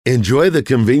Enjoy the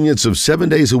convenience of 7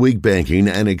 days a week banking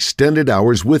and extended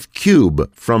hours with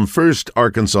Cube from First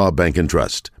Arkansas Bank and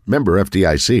Trust. Member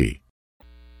FDIC.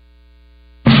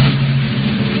 I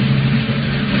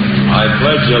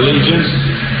pledge allegiance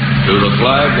to the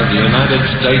flag of the United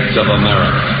States of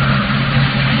America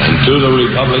and to the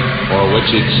republic for which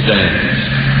it stands,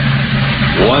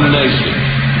 one nation,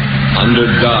 under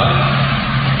God,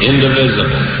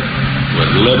 indivisible,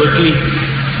 with liberty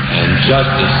and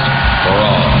justice for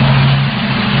all.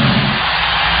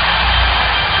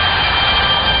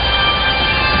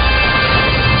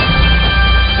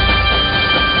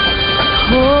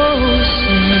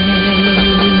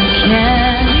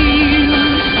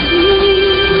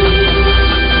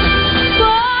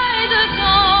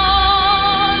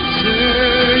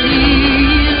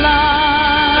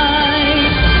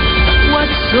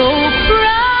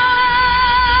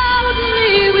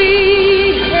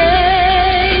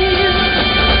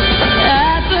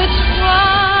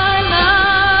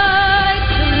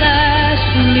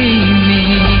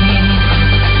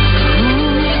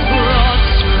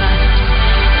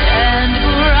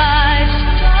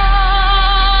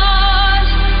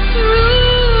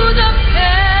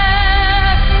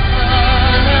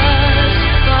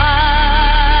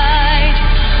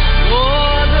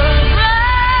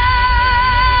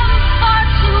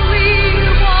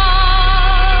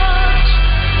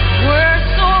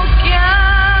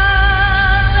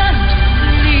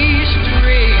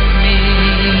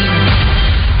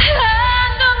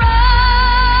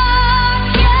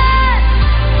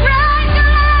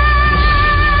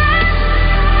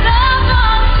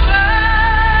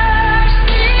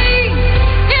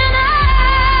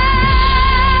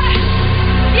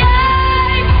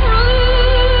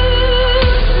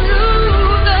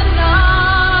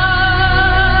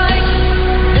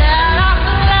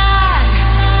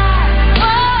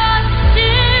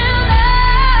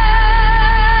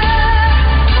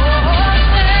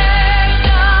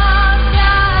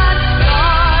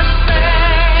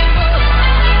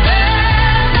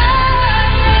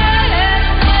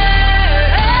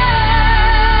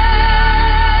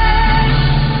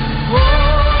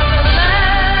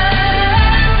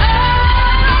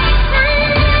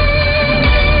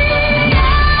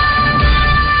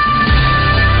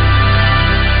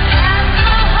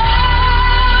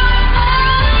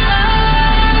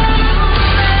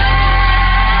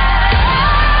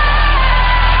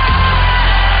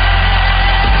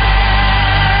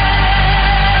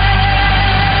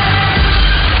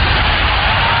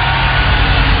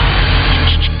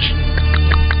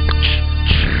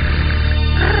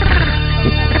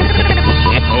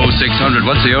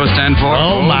 What's the O stand for?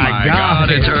 Oh, my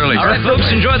God. It's early. All right, folks,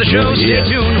 enjoy the show. Stay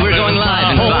tuned. We're going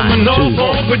live in 5, 2,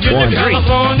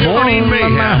 1. Morning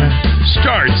Mayhem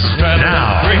starts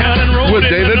now with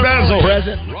David Basil,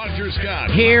 Roger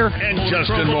Scott, here, and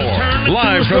Justin Moore.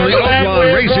 Live from the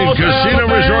Oaklawn Racing Casino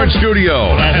Resort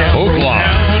Studio.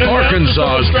 Oaklawn,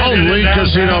 Arkansas's only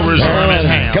casino resort.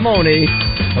 Come on, E.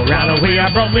 Around the way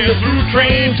I brought me a through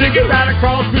train ticket right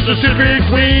across Mississippi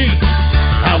Queen.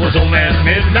 I was on that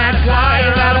midnight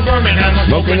flyer out of Birmingham,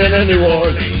 smoking in New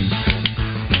Orleans.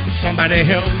 Somebody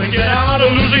help me get out of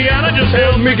Louisiana, just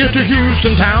help me get to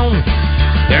Houston town.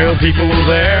 There are people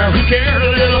there who care a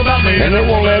little about me, and they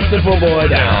won't let the poor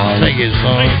boy down. Take it,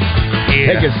 son.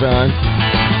 Yeah. Take it, son.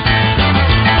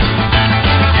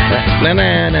 It's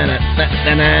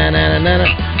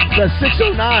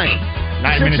 6:09.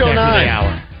 9 minutes after the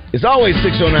hour. It's always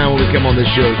 6:09 when we come on this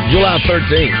show. July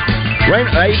 13th.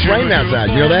 It's raining outside.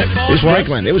 You know that? It's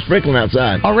sprinkling. It was sprinkling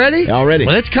outside. Already? Already.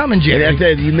 Well, it's coming, Jerry. And I tell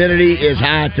you, the humidity is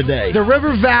high today. The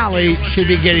River Valley should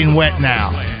be getting wet now.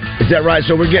 Is that right?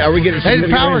 So are we getting some the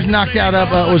power's knocked out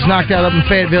up was knocked out up in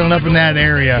Fayetteville and up in that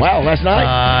area. Wow, last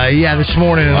night? Yeah, this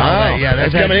morning and all that. Yeah,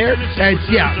 that's coming here? I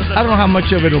don't know how much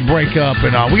of it will break up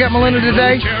and all. We got Melinda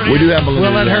today? We do have Melinda.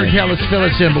 We'll let her fill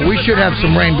us in, but we should have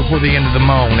some rain before the end of the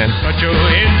morning. But your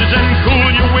engines and cool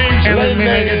your wings. And let me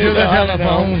make it to the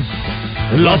telephone.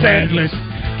 Los Angeles,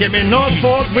 get me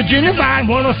Norfolk, Virginia, by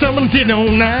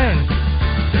 11709.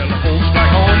 Tell the folks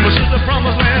back home, this is the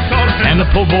promised land, and the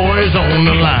poor boys on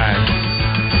the line.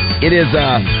 It is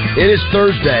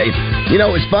Thursday. You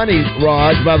know, it's funny,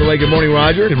 Raj. By the way, good morning,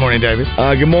 Roger. Good morning, David.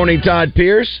 Good morning, Todd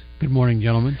Pierce. Good morning,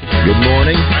 gentlemen. Good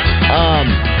morning.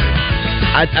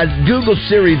 I Googled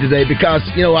Siri today because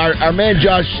our man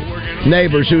Josh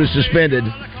Neighbors, who was suspended.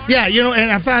 Yeah,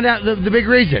 and I found out the big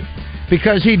reason.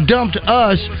 Because he dumped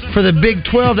us for the Big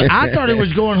 12. I thought he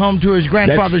was going home to his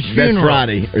grandfather's funeral. That's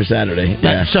Friday or Saturday.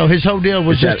 Yeah. So his whole deal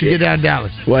was just to get down to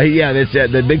Dallas. Well, yeah, that's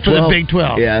the Big 12. For the Big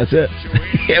 12. Yeah, that's it.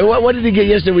 Yeah, what did he get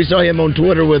yesterday? We saw him on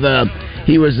Twitter with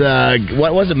he was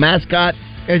what was it, mascot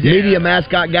media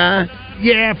mascot guy.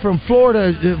 Yeah, from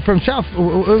Florida, from South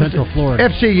Central Florida.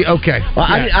 FC. Okay. Well,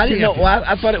 I didn't know. Well,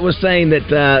 I thought it was saying that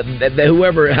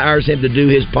whoever hires him to do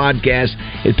his podcast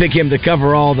is pick him to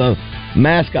cover all the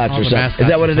mascots or something. Is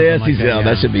that what it is? Like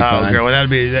that should be fine. Okay, well, that'd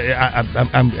be.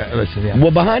 Listen. Yeah.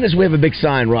 Well, behind us we have a big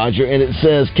sign, Roger, and it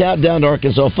says "Countdown to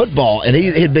Arkansas Football," and he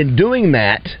had been doing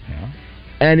that.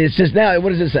 And it says now, what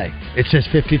does it say? It says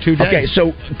 52 days. Okay,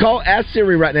 so ask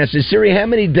Siri right now. It says, Siri, how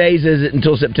many days is it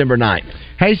until September 9th?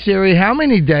 Hey, Siri, how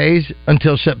many days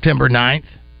until September 9th?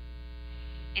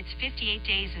 It's 58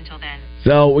 days until then.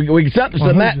 So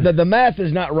the math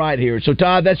is not right here. So,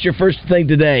 Todd, that's your first thing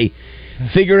today.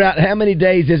 Figure out how many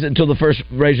days is it until the first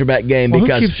Razorback game,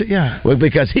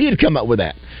 because he had come up with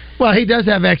that. Well, he does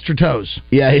have extra toes.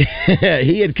 Yeah,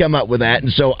 he had come up with that,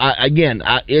 and so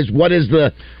what is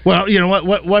the? Well, you know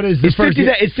what is the it's first? 50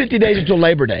 days, it's 50 days until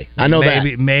Labor Day. I know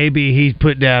that. Maybe he's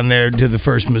put down there to the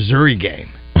first Missouri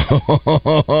game. Got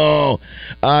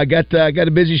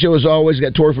a busy show as always.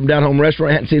 Got Tori from Down Home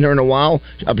Restaurant. Hadn't seen her in a while.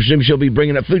 I presume she'll be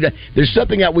bringing up food. There's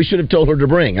something that we should have told her to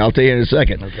bring. I'll tell you in a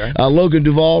second. Okay. Logan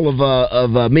Duvall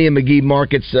of Me and McGee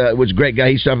Markets was a great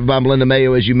guy. He's stopping by. Melinda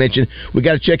Mayo, as you mentioned. We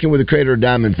got to check in with the Creator of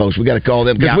Diamond folks. We got to call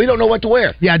them because we don't know what to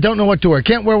wear. Yeah, I don't know what to wear.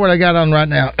 Can't wear what I got on right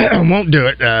now. Won't do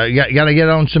it. Got to get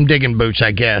on some digging boots,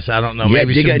 I guess. I don't know.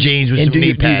 Maybe some jeans with some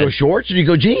knee pads. Do you go shorts or do you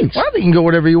go jeans? Well, I think you can go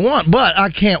whatever you want, but I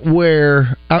can't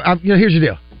wear. Here's the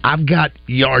deal. I've got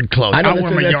yard clothes. I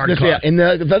wear my yard clothes. Yeah. And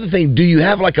the other thing, do you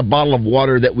have like a bottle of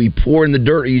water that we pour in the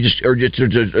dirt, or just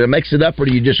mix it up, or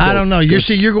do you just? I don't know.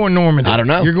 You're going Normandy. I don't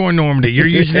know. You're going Normandy. You're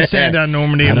using the sand down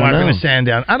Normandy and wiping the sand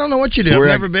down. I don't know what you do. I've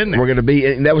never been there. We're going to be.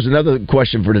 And that was another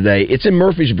question for today. It's in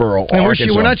Murfreesboro, and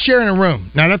Arkansas. We're not sharing a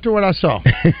room. Not after what I saw.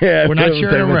 We're not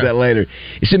sharing a room. That later.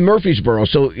 It's in Murfreesboro,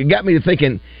 so it got me to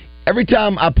thinking. Every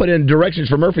time I put in directions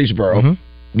for Murfreesboro.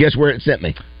 Guess where it sent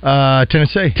me?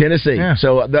 Tennessee. Yeah.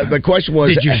 So the question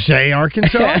was... Did you say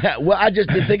Arkansas? Well, I just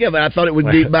didn't think of it. I thought it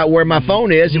would be about where my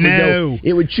phone is.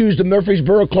 It would choose the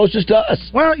Murfreesboro closest to us.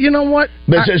 Well, you know what?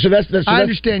 I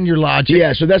understand your logic.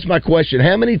 Yeah, so that's my question.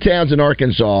 How many towns in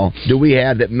Arkansas do we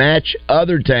have that match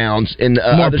other towns in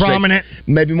more prominent? States?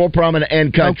 Maybe more prominent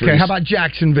and countries. Okay, how about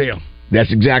Jacksonville?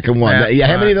 That's exactly one.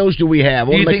 How many of those do we have?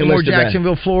 Do you think more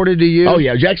Jacksonville, Florida, do you? Oh,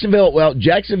 yeah. Jacksonville. Well,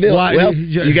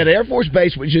 you got Air Force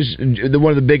Base, which is one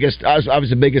of the biggest, obviously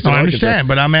the biggest in Arkansas. I understand,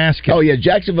 but I'm asking. Oh, yeah.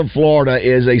 Jacksonville, Florida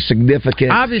is a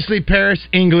significant... Obviously, Paris,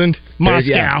 England,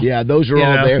 Moscow. Yeah, those are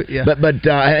all there. Yeah. But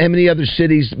how many other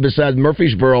cities besides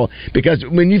Murfreesboro? Because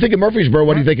when you think of Murfreesboro,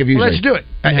 what do you think of usually? Let's do it.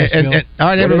 All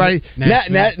right, everybody.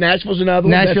 Nashville's another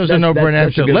one. Nashville's a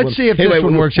no-brainer. Let's see if this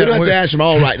one works out. We don't have to ask them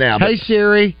all right now. Hey,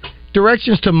 Siri.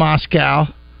 Directions to Moscow.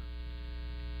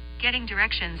 Getting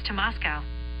directions to Moscow.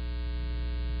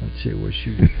 Let's see where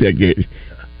she.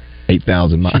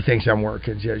 8,000 miles. She thinks I'm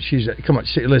working. Come on.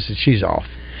 Listen, she's off.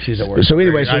 She's at work. So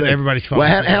anyway, everybody's phone.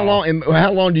 Well,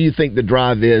 how long do you think the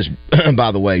drive is?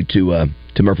 By the way, to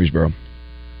Murfreesboro.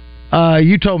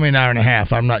 You told me an hour and a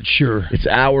half. I'm not sure. It's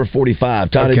an hour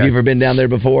 45. Todd, have you ever been down there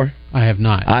before? I have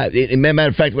not. Matter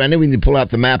of fact, I knew we need to pull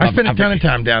out the map. I spent a ton of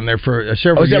time down there for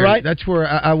several years. Is that right? That's where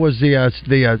I was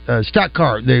the stock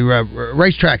car, the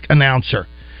racetrack announcer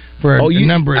for a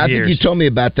number of years. I think you told me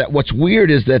about that. What's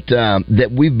weird is that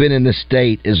we've been in the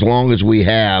state as long as we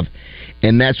have,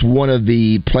 and that's one of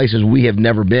the places we have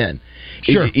never been.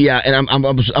 Sure. And I'm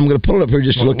going to pull it up here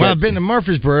just to look at. Well, I've been to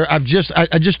Murfreesboro. I just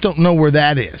don't know where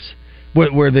that is.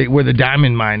 Where the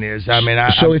diamond mine is. I mean,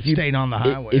 I've stayed on the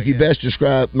highway. If you best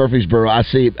describe Murfreesboro, I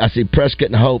see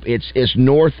Prescott and Hope. It's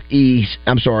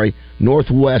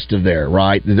northwest of there,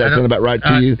 right? Does that sound about right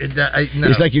to you? No.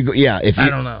 It's like I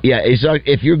don't know. Yeah, it's like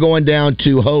if you're going down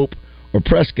to Hope or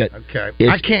Prescott. Okay.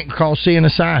 I can't recall seeing a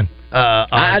sign.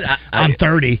 I'm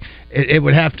 30. It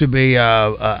would have to be.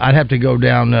 I'd have to go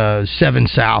down 7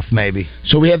 South, maybe.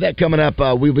 So we have that coming up.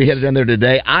 We'll be headed down there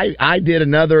today. I did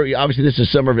another. Obviously, this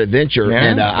is Summer of Adventure,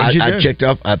 and I checked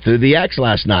off through the Axe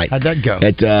last night. How'd that go?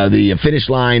 At the Finish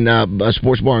Line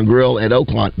Sports Bar and Grill at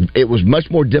Oakland. It was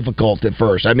much more difficult at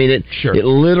first. I mean, it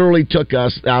literally took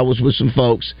us. I was with some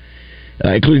folks.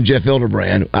 Including Jeff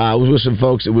Hildebrand. I was with some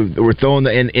folks that were throwing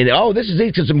this is easy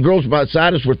because some girls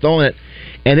outside us were throwing it.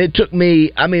 And it took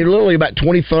me, literally about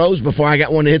 20 throws before I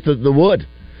got one to hit the wood.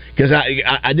 Because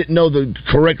I didn't know the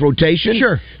correct rotation.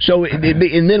 Sure. So,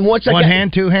 and then once I got... One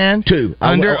hand, two hand? Two.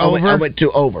 Under, over? I went to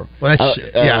over. Well, that's,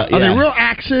 Are they real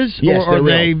axes? Yes, or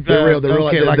they're real.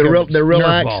 They're real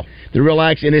axe. Ball. They're real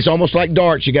axe, and it's almost like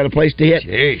darts. You got a place to hit.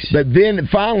 Jeez. But then,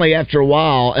 finally, after a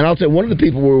while, and I'll tell you, one of the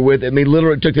people we were with,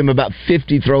 literally it took them about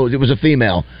 50 throws. It was a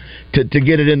female to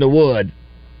get it in the wood.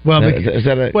 Well, is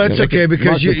that it's okay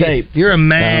because you're a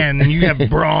man and you have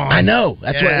brawn. I know.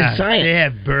 That's what it's science. They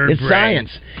have bird It's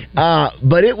brains. science.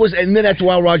 But it was, and then after a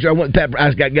while, Roger, I went.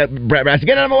 I got Brad. I said,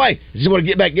 "Get out of my way! I just want to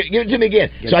get back. Give it to me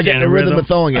again." So I got in the rhythm of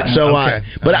throwing it. So,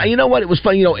 but you know what? It was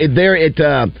fun. There at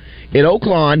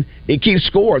Oaklawn, it keeps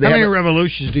score. How many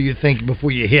revolutions do you think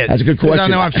before you hit? That's a good question. I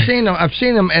know I've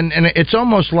seen them, and it's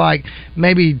almost like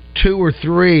maybe 2 or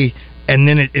 3. And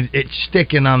then it's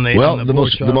sticking on the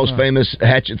the most famous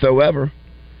hatchet throw ever,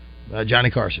 Johnny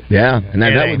Carson. Yeah, and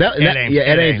Ed Ames,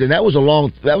 and that was a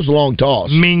long toss.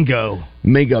 Mingo.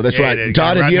 That's right.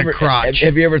 Todd, have you ever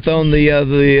thrown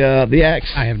the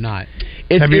axe? I have not.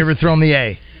 Have you ever thrown the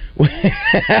A?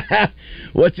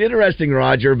 What's interesting,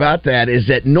 Roger, about that is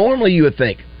that normally you would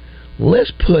think,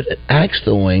 let's put axe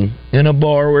throwing in a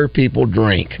bar where people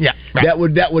drink. Yeah, right. That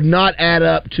would not add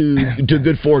up to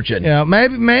good fortune. Yeah,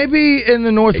 maybe in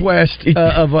the Northwest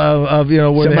of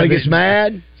where somebody gets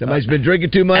mad. Somebody's been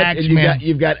drinking too much, and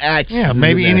you've got axe. Yeah,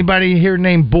 maybe anybody here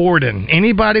named Borden.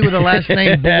 Anybody with a last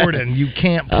name Borden, you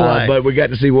can't play. But we got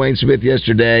to see Wayne Smith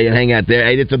yesterday and hang out there.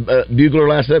 Ate at the Bugler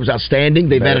last night. It was outstanding.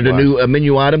 They've added a new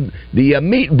menu item, the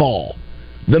meatball.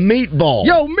 The meatball.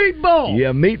 Yo, meatball.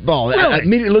 Yeah, meatball. Really? I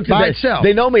immediately looked at By that. itself.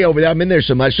 They know me over there. I'm in there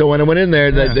so much. So when I went in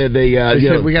there,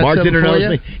 the bartender knows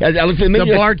me. I looked at the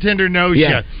menu. The bartender knows you.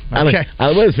 Okay.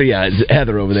 I was it's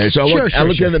Heather over there. So I looked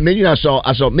at the menu. And I saw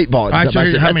meatball. All right,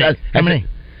 how many?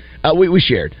 We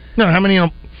shared. No, how many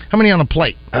on a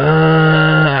plate?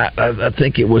 I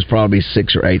think it was probably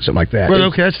 6 or 8, something like that. Well,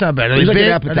 okay, that's not bad. Are they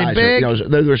big? Are they big?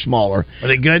 They're smaller. Are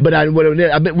they good? But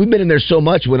we've been in there so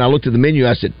much. When I looked at the menu,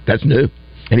 I said, "That's new."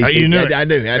 And you knew it. I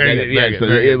knew.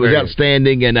 It was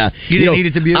outstanding. And you didn't eat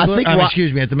at the Bugler?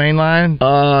 Excuse me, at the main line?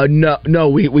 No.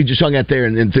 We just hung out there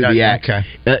and through the axe. Okay.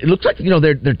 It looks like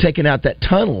they're taking out that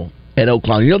tunnel at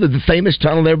Oaklawn. You know the famous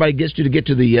tunnel everybody gets to get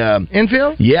to the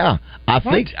infield. Yeah, I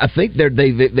think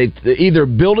they either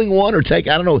building one or I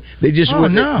don't know. They just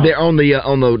they're on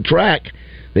the track.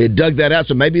 They had dug that out,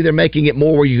 so maybe they're making it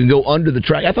more where you can go under the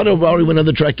track. I thought it already went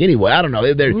under the track anyway. I don't know.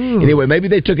 Anyway, maybe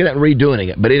they took it out and redoing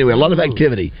it. But anyway, a lot of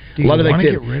activity. We're going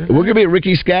to be at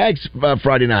Ricky Skaggs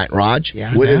Friday night, Raj.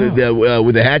 Yeah, with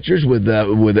the Hatchers, with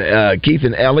Keith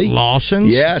and Ellie. Lawson's.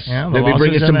 Yes. Yeah, they'll be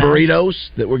bringing some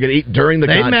burritos that we're going to eat during the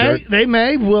concert. They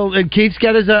may. Well, Keith's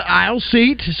got his aisle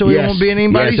seat, so he won't be in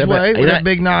anybody's way with that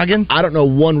big noggin. I don't know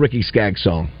one Ricky Skaggs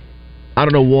song. I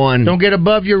don't know one. Don't get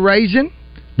above your raisin.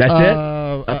 That's it.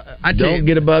 I don't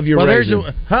get above your raisin.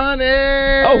 Honey,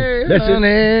 that's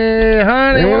it.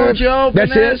 Honey, won't you open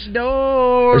that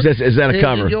door? Is that a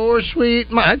cover? Your sweet,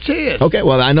 that's it. Okay,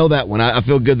 well I know that one. I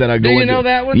feel good that I go. Do you know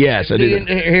that one? Yes, I do.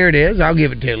 Here it is. I'll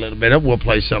give it to you a little bit. We'll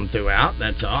play some throughout.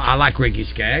 That's all. I like Ricky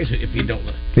Skaggs. If you don't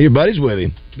know, your buddy's with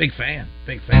him. Big fan.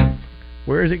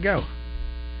 Where does it go?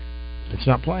 It's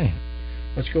not playing.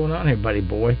 What's going on here, buddy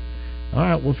boy? All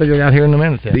right, we'll figure it out here in a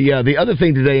minute then. The other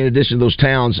thing today, in addition to those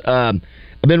towns, I've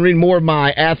been reading more of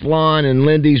my Athlon and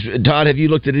Lindy's. Todd, have you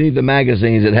looked at any of the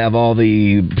magazines that have all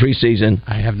the preseason?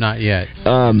 I have not yet.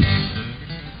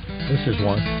 This is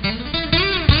one.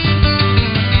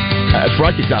 It's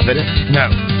Rocky Top, isn't it? No.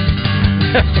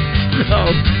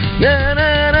 No,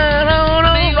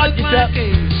 Rocky Top.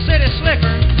 City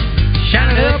slicker,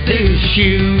 shining up his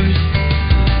shoes.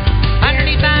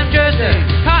 Underneath I'm just a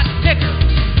hot ticker,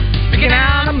 picking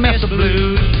out a mess of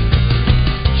blues.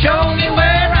 Show me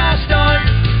where I start,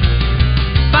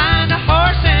 find a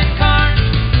horse and cart.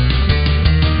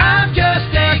 I'm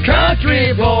just a country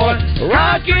boy,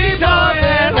 Rocky Top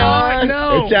and I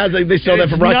know. It sounds like they stole that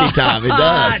from Rocky Top. It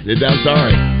does. It does.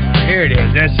 Sorry. Here it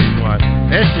is. This is one.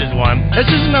 This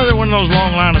is another one of those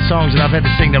long line of songs that I've had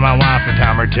to sing to my wife a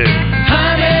time or two.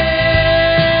 Honey,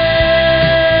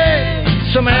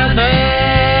 Samantha,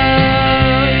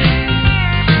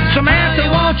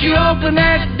 won't you open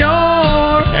that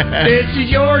door? This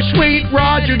is your sweet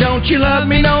Roger, don't you love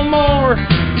me no more?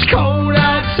 It's cold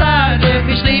outside, let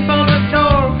me sleep on the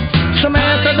floor.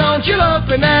 Samantha, don't you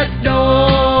open that door?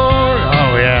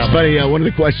 Oh, yeah. It's funny, one of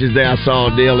the questions that I saw,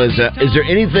 Dale, is there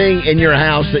anything in your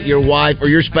house that your wife or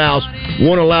your spouse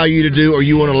won't allow you to do or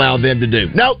you won't allow them to do?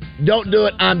 Nope, don't do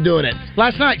it, I'm doing it.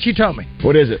 Last night she told me.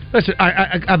 What is it? Listen,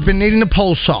 I've been needing a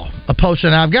pole saw.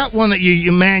 And I've got one that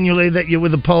you manually,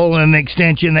 with a pole and an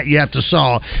extension that you have to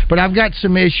saw. But I've got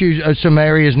some issues, some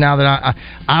areas now that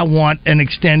I want an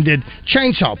extended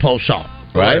chainsaw pole saw.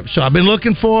 Right. So I've been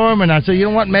looking for them, and I said, you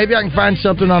know what, maybe I can find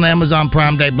something on Amazon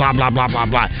Prime Day, blah, blah, blah, blah,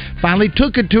 blah. Finally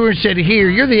took it to her and said, here,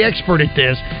 you're the expert at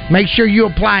this. Make sure you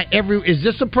apply is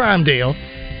this a Prime deal?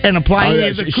 And apply any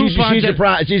of the coupons.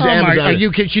 She's Amazon.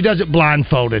 She does it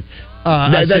blindfolded.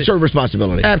 That's her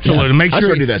responsibility. Absolutely. Yeah. Make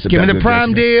sure do that. Give me the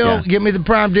prime deal. Yeah. Give me the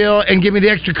prime deal, and give me the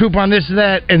extra coupon. This and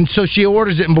that. And so she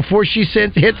orders it, and before she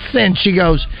hits send, she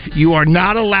goes, "You are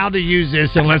not allowed to use this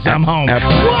unless I'm home." What?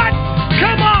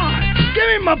 Come on. Give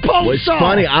me my pulse. Well, it's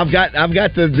funny. I've got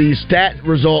the stat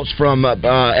results from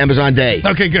Amazon Day.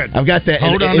 Okay, good. I've got that.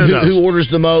 Hold on to those. Who orders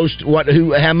the most?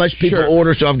 How much people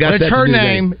order? So I've got that. It's her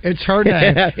name. It's her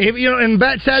name. And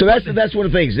that's one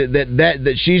of the things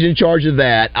that she's in charge of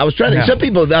that. I was trying to. Some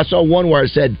people. I saw one where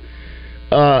it said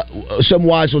some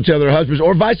wives will tell their husbands,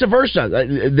 or vice versa,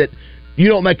 that. You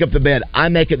don't make up the bed. I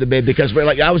make up the bed because,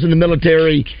 like, I was in the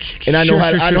military, and I know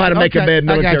how to make a bed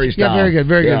military style. Yeah,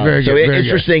 very good. So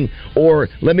interesting. Or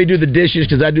let me do the dishes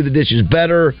because I do the dishes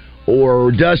better,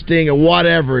 or dusting, or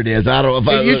whatever it is. I don't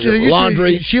know if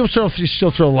laundry. She'll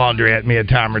still throw laundry at me a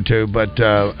time or two, but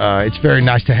it's very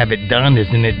nice to have it done,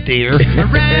 isn't it, dear?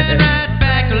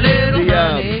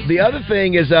 The other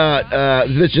thing is,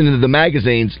 listening to the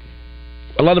magazines,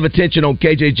 a lot of attention on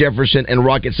KJ Jefferson and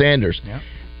Rocket Sanders. Yeah.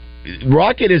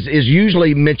 Rocket is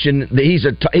usually mentioned that he's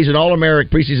an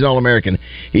All-American, preseason All-American.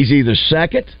 He's either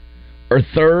second or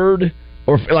third,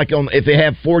 or if they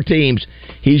have 4 teams,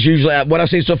 he's usually, what I've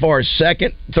seen so far is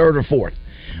second, third, or fourth,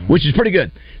 which is pretty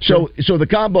good. So the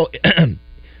combo.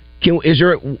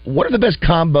 What are the best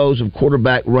combos of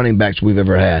quarterback running backs we've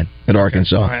ever had at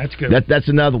Arkansas? Right, that's good. That's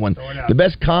another one. The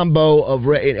best combo of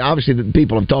obviously the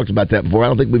people have talked about that before. I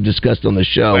don't think we've discussed on the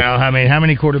show. Well, I mean, how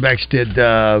many quarterbacks did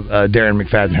Darren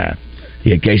McFadden have? He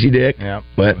had Casey Dick. Yeah,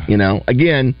 but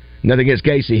again. Nothing against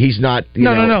Casey. He's not.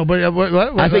 No. But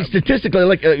I think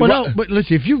statistically, but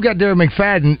listen, if you've got Darren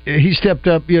McFadden, he stepped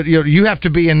up. You have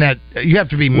to be in that. You have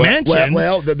to be mentioned. But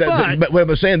what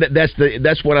I'm saying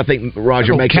that's what I think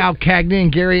Roger makes. Cal Cagney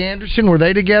and Gary Anderson, were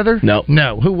they together? No.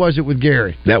 Who was it with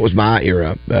Gary? That was my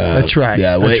era. That's right.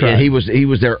 Yeah, that's right. And he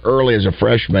was there early as a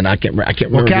freshman. I can't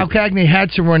remember. Well, Cal Cagney had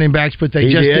some running backs, but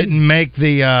they didn't make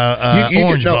the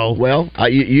Orange Bowl. Well,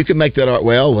 you can make that.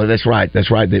 Well, that's right. That's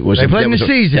right. It was. They played in the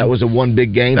season. That was a one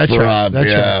big game that's for right.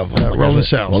 Rolling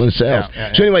Cells.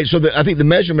 Yeah. So anyway, I think the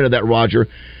measurement of that, Roger,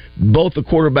 both the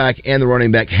quarterback and the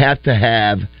running back have to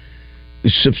have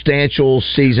substantial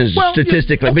seasons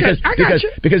statistically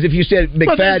because if you said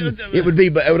McFadden, it would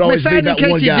always be about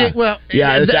one guy.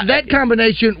 That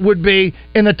combination would be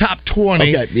in the top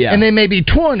 20, and they may be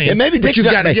 20. And maybe Dick's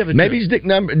got to give it. Maybe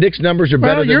Dick's numbers are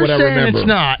better than what I remember. It's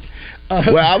not.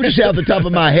 Well, I was just off the top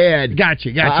of my head.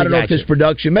 Gotcha. I don't know if his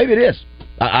production. Maybe it is.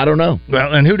 I don't know.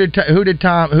 Well, and who did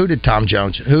Tom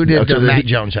Jones? Who did Matt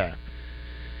Jones have?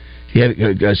 He had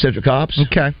Cedric Cobbs.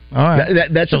 Okay, all right.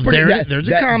 There's a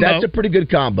combo. That's a pretty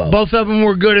good combo. Both of them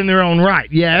were good in their own right.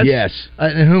 Yes. Yes.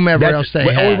 And whomever else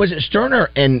they had. Was it Sterner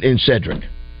and Cedric?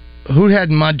 Who had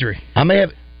Mudry? I may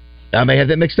have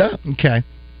that mixed up. Okay.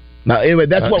 Now, anyway,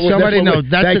 that's what somebody knows.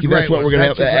 That's what we're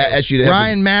going to ask you to have.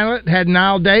 Ryan Mallett had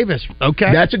Niall Davis.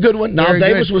 Okay, that's a good one. Niall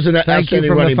Davis was an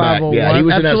outstanding running back. Yeah, he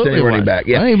was an outstanding running back.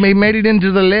 Yeah, he made it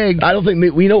into the league. I don't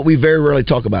think we very rarely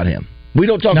talk about him. We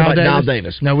don't talk about Niall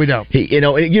Davis. No, we don't. You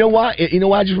know why?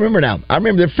 I just remember now. I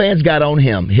remember the fans got on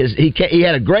him. He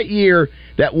had a great year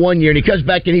that one year, and he comes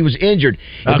back and he was injured.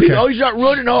 People, he's not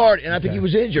running hard, and I think he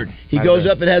was injured. He goes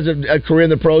up and has a career in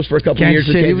the pros for a couple of years.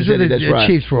 He was with the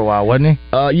Chiefs for a while, wasn't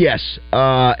he? Yes.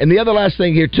 And the other last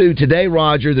thing here too today,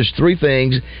 Roger. There's 3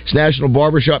 things. It's National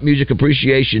Barbershop Music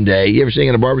Appreciation Day. You ever sing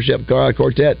in a barbershop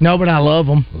quartet? No, but I love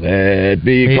them. Let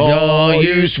me call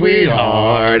you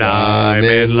sweetheart. I'm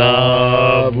in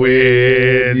love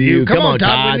with you. Come on,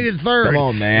 Todd. We need a third. Come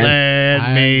on, man.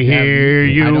 Let me hear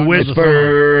you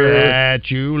whisper that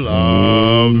you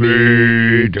love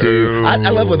me too. I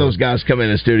love when those guys come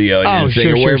in the studio and sing,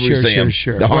 or wherever we see them.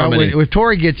 Sure. The harmony. If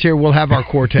Tori gets here, we'll have our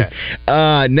quartet.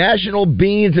 National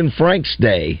Beans and Franks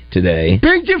Day today.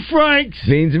 Beans and Franks.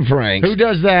 Beans and Franks. Who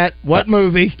does that? What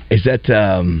movie? Is that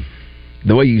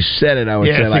the way you said it? I would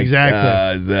say like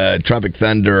exactly. The Tropic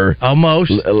Thunder.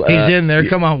 Almost. He's in there.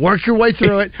 Come on, work your way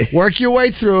through it. Work your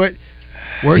way through it.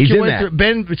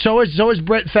 Ben. So is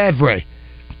Brett Favre.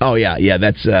 Oh yeah,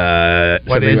 that's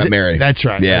something about Mary. That's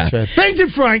right. Yeah, that's right. Thanks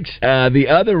and Franks. The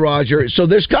other Roger. So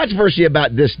there's controversy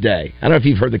about this day. I don't know if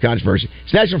you've heard the controversy.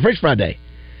 It's National French Fry Day,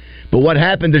 but what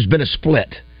happened? There's been a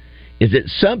split. Is that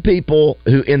some people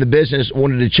who in the business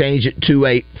wanted to change it to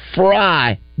a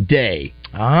Fry Day?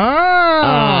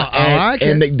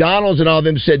 And McDonald's and all of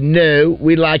them said no.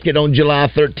 We like it on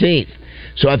July 13th.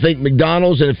 So I think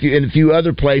McDonald's and a few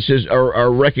other places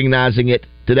are recognizing it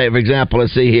today. For example,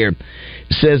 let's see here.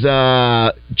 Says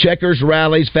Checkers,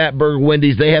 Rallies, Fatburger,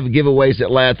 Wendy's, they have giveaways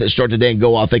at last that start today and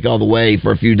go, I think, all the way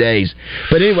for a few days.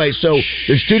 But anyway, so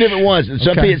there's two different ones.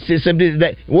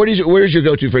 Where's your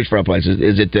go-to French fry place?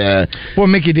 Is it... Well,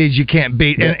 Mickey D's you can't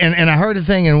beat. Yeah. And I heard a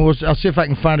thing, and I'll see if I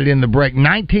can find it in the break.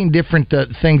 19 different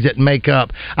things that make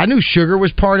up. I knew sugar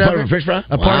was part of it. French fry?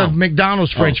 Part of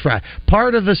McDonald's French fry.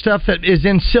 Part of the stuff that is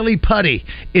in Silly Putty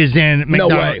is in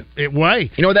McDonald's. No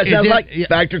way. You know what that sounds like?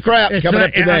 Factor crap coming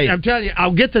up today. I'm telling you,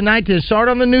 I'll get the 19. Saw it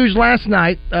on the news last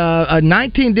night.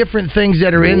 19 different things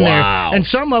that are in there, and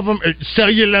some of them are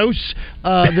cellulose.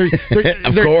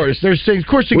 Of course, there's things. Of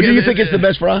course, do you think it's the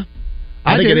best fry?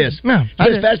 I think it is. No,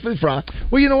 it's fast food fry.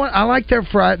 Well, you know what? I like their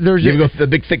fry. You ever go for the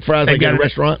big thick fries like at a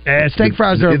restaurant? Steak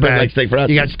fries are bad. Like steak fries.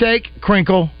 You got steak,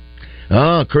 crinkle.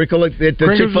 Oh, crinkle at the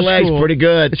Chick-fil-A is pretty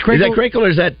good. Is that crinkle or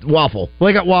is that waffle? Well,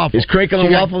 they got waffle. Is crinkle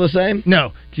and waffle the same?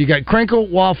 No. You got crinkle,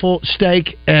 waffle,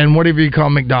 steak, and whatever you call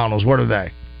McDonald's. What are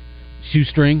they?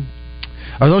 Shoestring.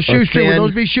 Are those shoestring? Would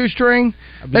those be shoestring?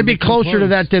 They'd be closer to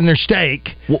that than their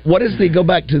steak. What is the... Go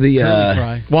back to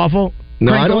the... waffle?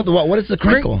 No, crinkle? I don't. What is the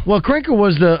crinkle? Well, crinkle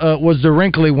was the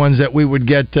wrinkly ones that we would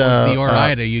get at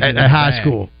high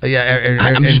school. Yeah,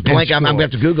 I'm just blank. I'm going to have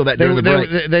to Google that during the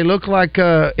break. They look like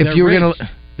if you were going to.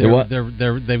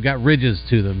 They've got ridges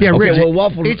to them. Yeah, ridges. Well,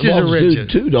 waffles do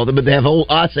too, don't they? But they have holes.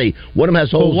 I say one of them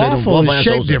has holes. Waffle is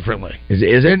shaped differently. Is it?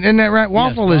 Isn't that right?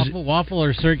 Waffle is waffle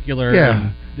or circular.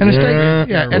 Yeah. And the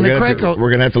steak, and the crinkle. We're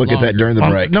going to have to look at that during the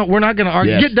break. No, we're not going to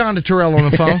argue. Yes. Get Don to Terrell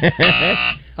on the phone.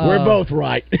 We're both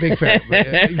right. Big fan. No.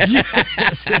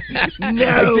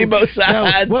 I see both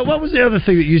sides. No. What was the other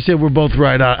thing that you said we're both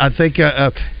right on? I think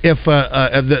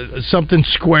if something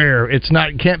square, it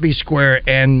can't be square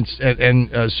and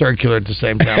circular at the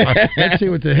same time. Let's see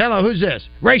what hello, who's this?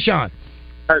 Ray Sean.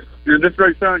 This is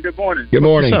Ray Sean. Good morning. Good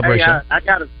morning. What's up, Ray Sean? I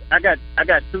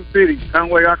got two cities: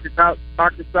 Conway, Arkansas,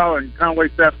 and Conway,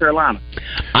 South Carolina.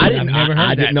 I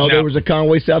didn't know there was a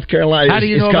Conway, South Carolina. How do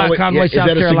you know about Conway, South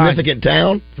Carolina? Is that a significant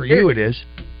town? For you, it is.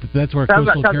 That's where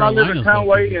Coastal Carolina is. I live in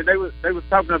Conway, and they was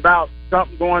talking about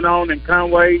something going on in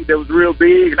Conway that was real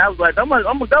big, and I was like, I'm gonna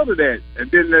go to that, and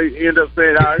then they end up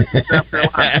saying, it's South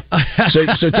Carolina.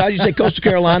 so Todd, you say Coastal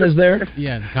Carolina is there?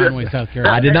 Yeah, Conway, South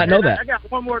Carolina. I did not know that. I got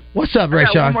one more. What's up, Ray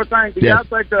Sean? One more thing. Y'all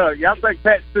think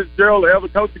Pat Fitzgerald will ever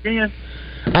coach again?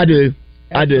 I do.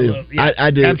 Absolutely. I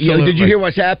do. Absolutely. Did you hear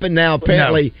what's happened now?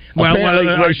 Apparently,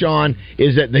 Ray Sean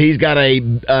is that he's got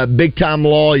a big time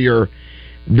lawyer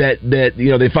that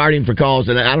they fired him for cause,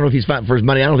 and I don't know if he's fighting for his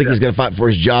money. I don't think he's going to fight for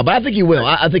his job. But I think he will.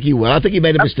 I think he will. I think he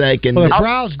made a mistake. And if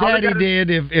Prowl's daddy did,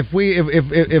 if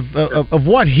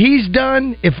what he's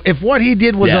done, if what he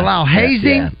did was allow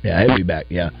hazing, he'll be back.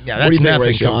 Yeah, that's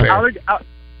nothing compared.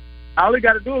 All he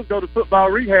got to do is go to football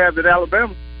rehab at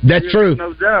Alabama. That's true.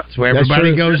 That's where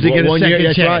everybody goes to get a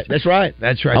second chance. That's right.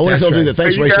 I want to do that.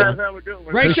 Thanks, Ray Sean.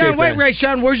 Ray Sean, Ray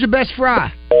Sean, where's the best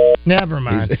fry? Never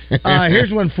mind.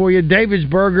 Here's one for you. David's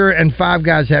Burger and Five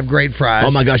Guys have great fries.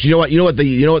 Oh my gosh! You know what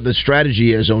the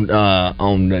strategy is on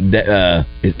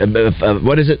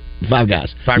what is it? Five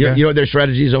Guys. You know what their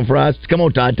strategy is on fries? Come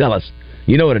on, Todd, tell us.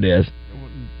 You know what it is.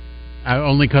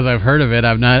 Only because I've heard of it.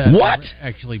 I've not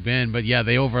actually been, but yeah,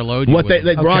 they overload you.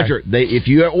 Roger, if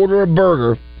you order a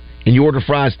burger and you order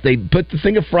fries, they put the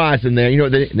thing of fries in there.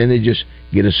 Then they just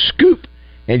get a scoop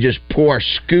and just pour a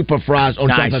scoop of fries on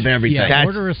top of everything. Yeah,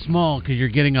 order a small because you're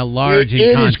getting a large. It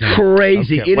is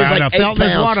crazy. Okay. It is like 8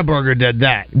 Felton's Whataburger did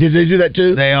that. Did they do that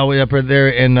too? They always up there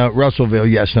in Russellville.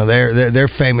 Yes, no, they're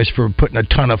famous for putting a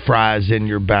ton of fries in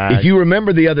your bag. If you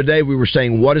remember the other day, we were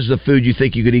saying, what is the food you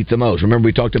think you could eat the most? Remember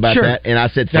we talked about that, and I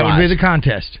said fries. That would be the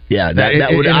contest. Yeah,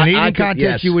 that would. In an eating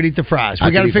contest, you would eat the fries.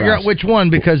 We got to figure out which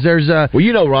one because there's a.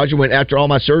 Well, Roger, when after all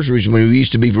my surgeries, when we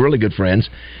used to be really good friends,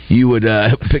 you would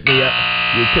pick me up.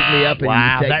 You'd pick me up. And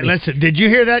wow! Listen, did you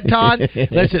hear that, Todd?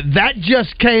 Listen, that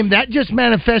just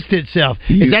manifested itself.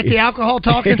 Is that the alcohol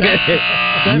talking?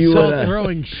 That's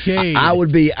throwing shade. I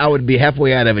would be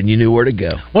halfway out of it, and you knew where to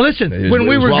go. Well, listen, when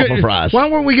we were good, why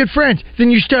weren't we good friends?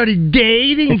 Then you started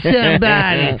dating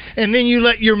somebody, and then you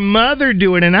let your mother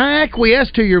do it, and I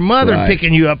acquiesced to your mother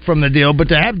picking you up from the deal. But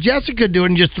to have Jessica do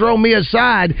it and just throw me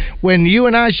aside when you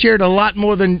and I shared a lot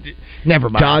more than.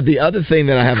 Never mind. Todd, the other thing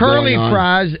that I have curly going on,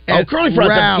 fries. Curly fries.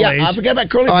 Rallies. Yeah, I forgot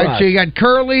about curly fries. All right, so you got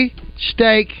curly,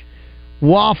 steak,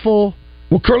 waffle.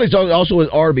 Well, curly's also with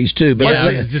Arby's too. But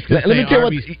let me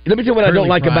tell you what I don't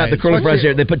like about the curly fries.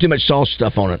 There, they put too much sauce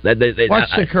stuff on it.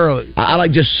 What's the curly? I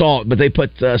like just salt, but they put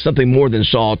something more than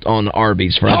salt on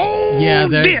Arby's fries. Oh,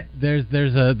 there's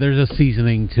a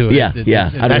seasoning to it. Yeah,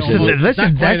 That's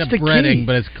the breading, key.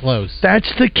 But it's close.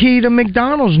 That's the key to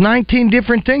McDonald's. 19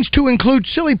 different things to include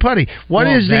silly putty. What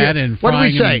do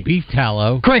we say? Beef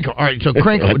tallow. Crinkle. All right, so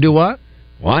crinkle. Do what?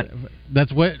 What?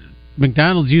 That's what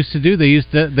McDonald's used to do. They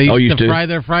used to fry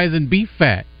their fries in beef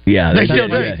fat. Yeah, they still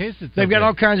do. They've got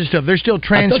all kinds of stuff. They're still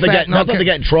trans fat. I thought they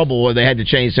got in trouble where they had to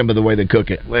change some of the way they cook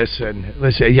it. Listen.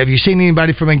 Have you seen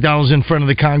anybody from McDonald's in front of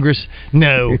the Congress?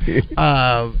 No.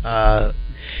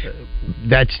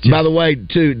 That's just... By the way,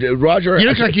 too, Roger... You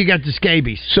look like you got the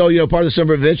scabies. So, part of the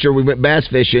summer adventure, we went bass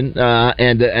fishing,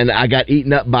 and I got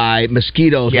eaten up by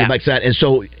mosquitoes. Yeah. And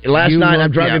so, last night,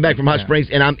 I'm driving back from Hot Springs,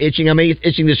 and I'm itching. I'm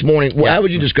itching this morning. Yeah. How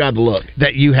would you describe the look?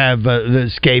 That you have the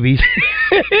scabies.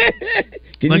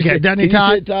 Look at doesn't it,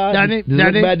 Todd? Doesn't it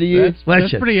look bad to you?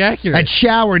 That's pretty accurate. That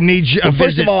shower needs a visit.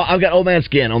 First of all, I've got old man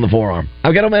skin on the forearm.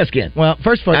 I've got old man skin. Well,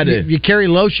 first of all, you carry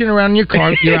lotion around in your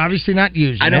car. You're obviously not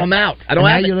using it. I know I'm out. I don't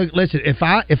have it. Listen, if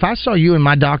I saw you in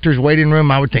my doctor's waiting room,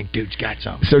 I would think, dude's got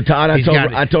something. So, Todd, I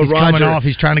told Roger. Coming off.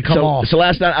 He's trying to come off. So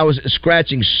last night I was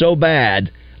scratching so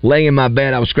bad, laying in my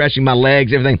bed. I was scratching my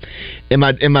legs, everything, and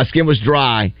my skin was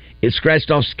dry. It scratched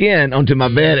off skin onto my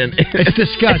bed, and it's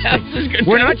disgusting.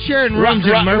 We're not sharing rooms in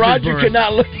Murfreesboro. Roger could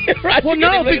not look. Well,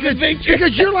 no, because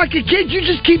you're like a kid. You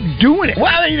just keep doing it.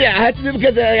 Well, yeah, I have to do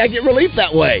because I get relief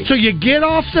that way. So you get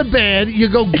off the bed, you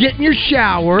go get in your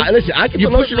shower. Listen, I can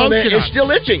put lotion on there. It's still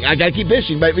itching. I got to keep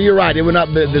itching, but you're right. It would not.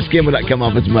 The skin would not come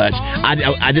off as much.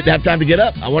 I didn't have time to get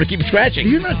up. I want to keep scratching. Do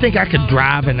you not think I could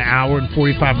drive an hour and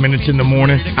 45 minutes in the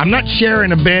morning? I'm not sharing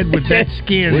a bed with that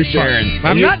skin. We're sharing.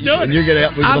 I'm not doing it. And you're going to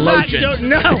help me with the lotion.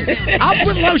 No. I'll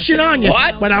put lotion on you.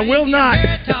 What? But I will not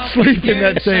sleep in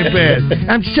that same bed.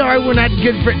 I'm sorry we're not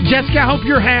good for... Jessica, I hope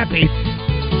you're happy.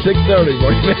 6:30,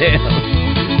 morning man.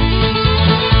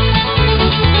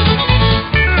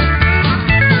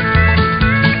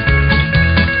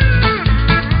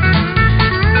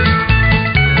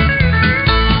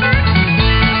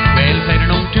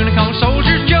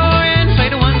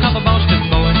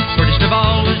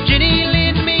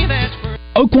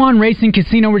 Oaklawn Racing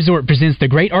Casino Resort presents the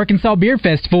Great Arkansas Beer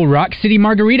Festival Rock City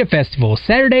Margarita Festival,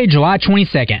 Saturday, July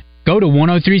 22nd. Go to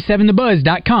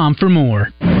 1037thebuzz.com for more.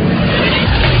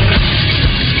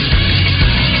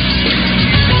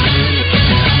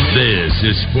 This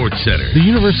is SportsCenter. The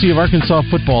University of Arkansas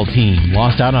football team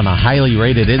lost out on a highly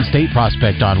rated in-state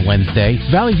prospect on Wednesday.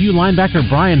 Valley View linebacker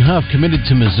Brian Huff committed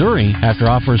to Missouri after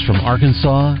offers from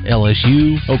Arkansas,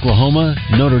 LSU, Oklahoma,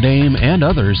 Notre Dame, and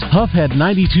others. Huff had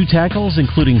 92 tackles,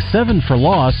 including 7 for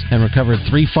loss, and recovered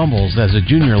 3 fumbles as a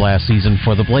junior last season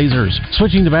for the Blazers.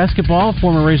 Switching to basketball,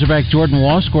 former Razorback Jordan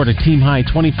Walsh scored a team-high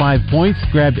 25 points,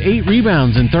 grabbed 8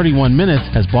 rebounds in 31 minutes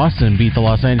as Boston beat the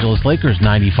Los Angeles Lakers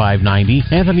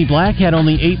 95-90. Anthony Black had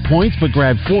only 8 points but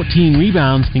grabbed 14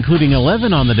 rebounds, including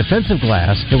 11 on the defensive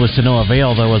glass. It was to no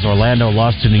avail, though, as Orlando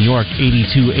lost to New York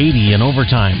 82-80 in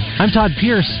overtime. I'm Todd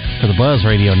Pierce for the Buzz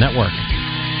Radio Network.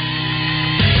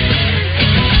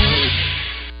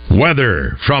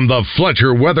 Weather from the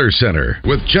Fletcher Weather Center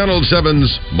with Channel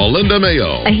 7's Melinda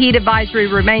Mayo. A heat advisory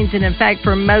remains in effect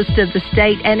for most of the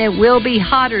state, and it will be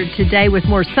hotter today with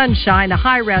more sunshine, a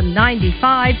high around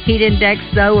 95. Heat index,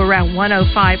 though, around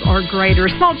 105 or greater. A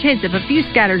small chance of a few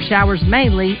scattered showers,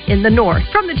 mainly in the north.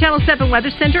 From the Channel 7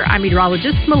 Weather Center, I'm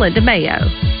meteorologist Melinda Mayo.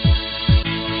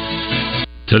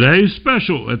 Today's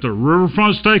special at the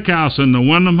Riverfront Steakhouse in the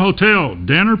Wyndham Hotel.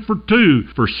 Dinner for 2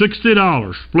 for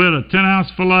 $60. Split a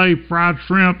 10-ounce filet, fried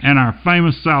shrimp, and our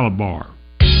famous salad bar.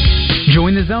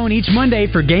 Join the zone each Monday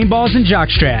for Game Balls and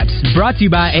Jock Straps. Brought to you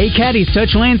by A. Caddy's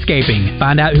Touch Landscaping.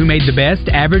 Find out who made the best,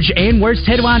 average, and worst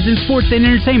headlines in sports and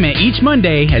entertainment each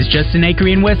Monday as Justin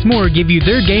Acree and Wes Moore give you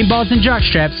their Game Balls and Jock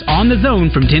Straps on the zone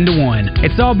from 10 to 1.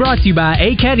 It's all brought to you by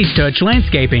A. Caddy's Touch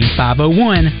Landscaping,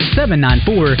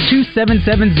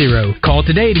 501-794-2770. Call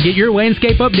today to get your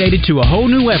landscape updated to a whole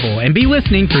new level and be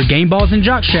listening for Game Balls and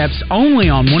Jock Straps only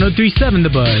on 103.7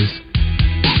 The Buzz.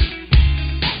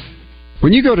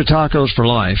 When you go to Tacos for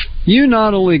Life, you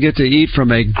not only get to eat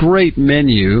from a great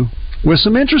menu with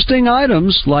some interesting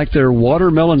items like their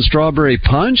watermelon strawberry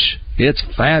punch. It's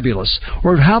fabulous.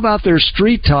 Or how about their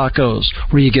street tacos,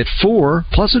 where you get 4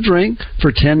 plus a drink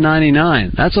for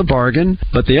 $10.99. That's a bargain.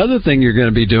 But the other thing you're going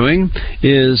to be doing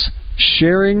is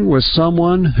sharing with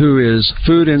someone who is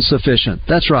food insufficient.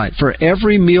 That's right. For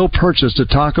every meal purchased at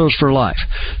Tacos for Life,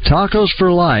 Tacos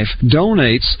for Life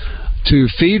donates to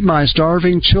Feed My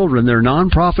Starving Children, their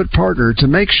nonprofit partner, to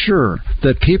make sure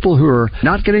that people who are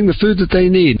not getting the food that they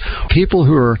need, people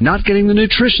who are not getting the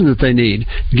nutrition that they need,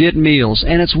 get meals.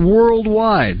 And it's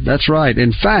worldwide. That's right.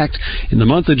 In fact, in the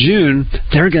month of June,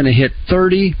 they're going to hit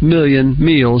 30 million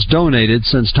meals donated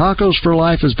since Tacos for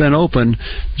Life has been open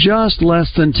just less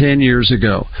than 10 years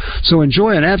ago. So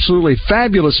enjoy an absolutely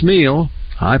fabulous meal.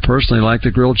 I personally like the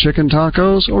grilled chicken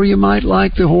tacos, or you might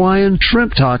like the Hawaiian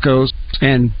shrimp tacos,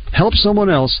 and help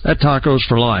someone else at Tacos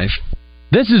for Life.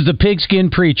 This is the Pigskin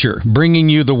Preacher bringing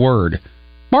you the word.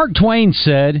 Mark Twain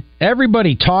said,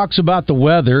 "Everybody talks about the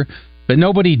weather, but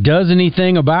nobody does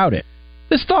anything about it."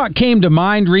 This thought came to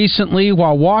mind recently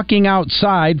while walking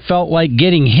outside felt like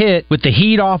getting hit with the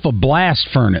heat off a blast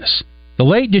furnace. The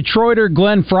late Detroiter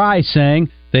Glenn Fry sang,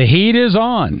 "The heat is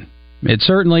on." It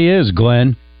certainly is,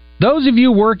 Glenn. Those of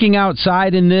you working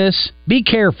outside in this, be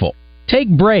careful. Take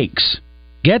breaks.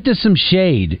 Get to some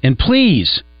shade. And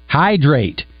please,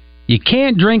 hydrate. You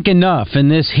can't drink enough in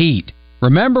this heat.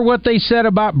 Remember what they said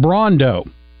about Brawndo,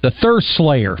 the thirst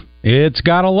slayer. It's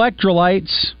got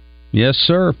electrolytes. Yes,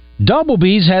 sir.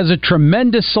 Doublebee's has a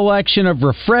tremendous selection of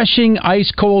refreshing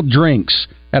ice-cold drinks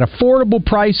at affordable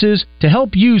prices to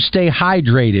help you stay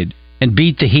hydrated and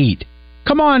beat the heat.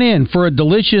 Come on in for a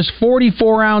delicious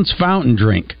 44-ounce fountain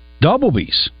drink.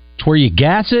 Doublebee's. It's where you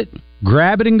gas it,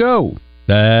 grab it, and go.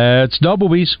 That's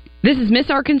Doublebee's. This is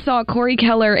Miss Arkansas Corey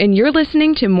Keller, and you're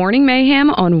listening to Morning Mayhem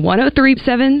on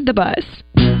 103.7 The Buzz.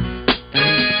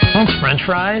 French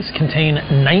fries contain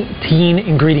 19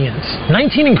 ingredients.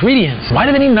 19 ingredients? Why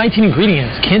do they need 19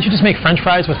 ingredients? Can't you just make French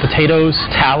fries with potatoes,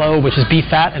 tallow, which is beef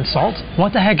fat, and salt?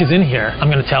 What the heck is in here? I'm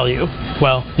going to tell you.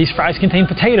 Well, these fries contain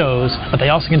potatoes, but they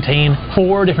also contain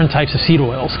 4 different types of seed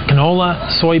oils: canola,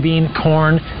 soybean,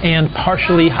 corn, and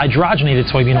partially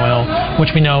hydrogenated soybean oil,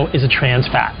 which we know is a trans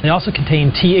fat. They also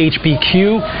contain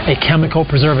THBQ, a chemical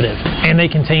preservative. And they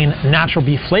contain natural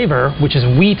beef flavor, which is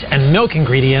wheat and milk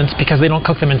ingredients, because they don't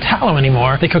cook them in tallow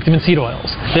anymore, they cook them in seed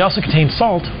oils. They also contain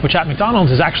salt, which at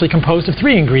McDonald's is actually composed of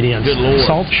 3 ingredients: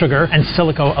 salt, sugar, and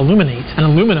silico-aluminate, an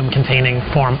aluminum-containing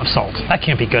form of salt. That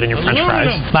can't be good in your French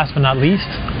fries. Last but not least,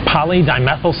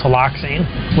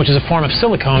 polydimethylsiloxane, which is a form of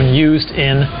silicone used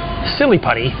in silly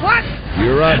putty. What?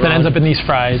 You're right. That ends up in these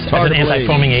fries as an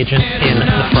anti-foaming agent in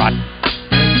the fry.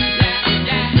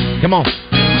 Come on.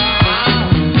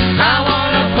 I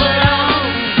wanna put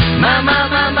on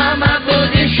my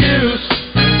booty shoes.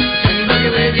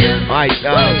 All right,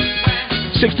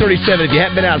 6:37. If you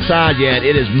haven't been outside yet,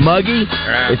 it is muggy.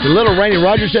 It's a little rainy.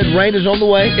 Roger said rain is on the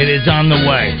way. It is on the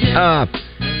way.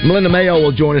 Melinda Mayo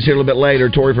will join us here a little bit later.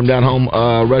 Tori from Down Home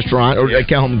Restaurant, or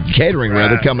Down Home Catering,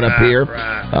 rather, coming up here.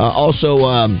 Also,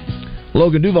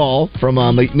 Logan Duvall from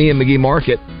Me and McGee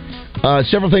Market.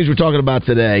 Several things we're talking about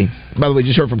today. By the way,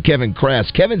 just heard from Kevin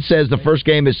Kress. Kevin says the first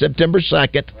game is September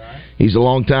 2nd. He's a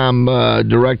longtime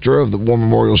director of the War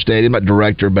Memorial Stadium. Not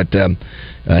director, but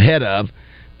head of.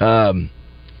 And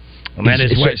that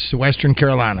is Western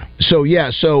Carolina. So, yeah.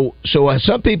 So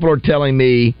some people are telling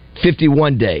me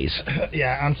 51 days.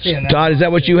 Yeah, I'm seeing that. Todd, is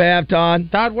that what you have, Todd?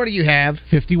 Todd, what do you have?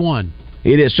 51.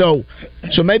 It is. So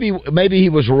maybe he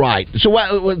was right. So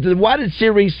why did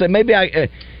Siri say, maybe I...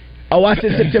 I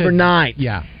said September 9th.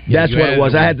 Yeah. That's what it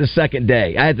was. I had the second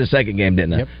day. I had the second game,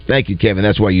 didn't I? Yep. Thank you, Kevin.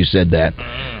 That's why you said that.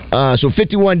 So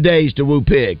 51 days to Woo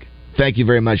Pig. Thank you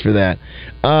very much for that.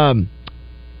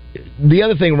 The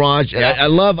other thing, Raj, I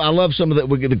love some of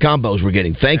the combos we're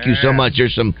getting. Thank you so much.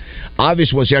 There's some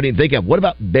obvious ones here I didn't think of. What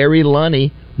about Barry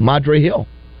Lunny, Madre Hill?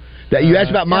 That you asked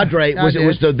about Madre.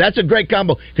 That's a great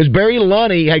combo because Barry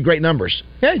Lunny had great numbers.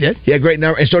 Yeah, he did. He had great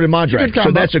numbers, and so did Madre.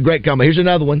 So that's a great combo. Here's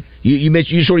another one. You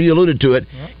mentioned, you sort of alluded to it.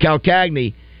 Cal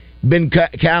Cagney, Ben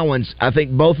Cowens. I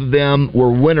think both of them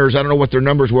were winners. I don't know what their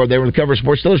numbers were. They were on the cover of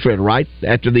Sports Illustrated, right?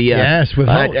 After the yes, with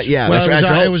Holtz.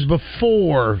 It was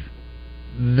before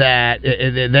that.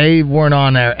 They weren't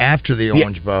on there after the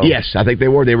Orange Bowl. Yes, I think they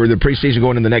were. They were the preseason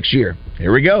going in the next year.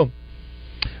 Here we go.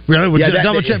 Really?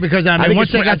 Double check because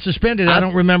once they got suspended, I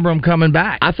don't remember them coming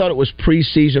back. I thought it was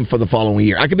preseason for the following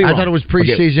year. I could be wrong. I thought it was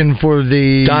preseason for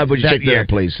the Todd, would you check there,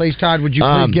 please? Please, Todd, would you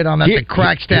please get on that? The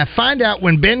crack staff. Find out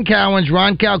when Ben Cowens,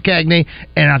 Ron Calcagney,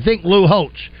 and I think Lou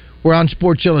Holtz were on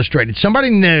Sports Illustrated.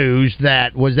 Somebody knows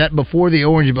that. Was that before the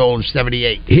Orange Bowl of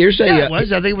 78? It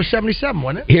was. I think it was 77,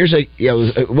 wasn't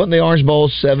it? Wasn't the Orange Bowl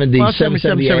 77,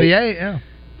 78, yeah.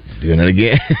 Doing it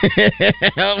again.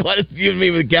 What if you and me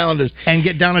with calendars? And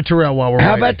get Donna Terrell while we're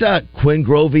How waiting. about Quinn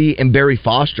Grovey and Barry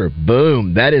Foster?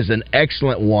 Boom. That is an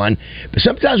excellent one. But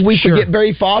sometimes we forget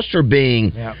Barry Foster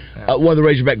being one of the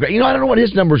Razorback greats. I don't know what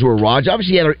his numbers were, Raj.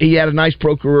 Obviously, he had a nice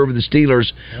pro career with the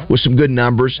Steelers with some good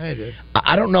numbers. He did.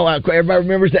 I don't know. Everybody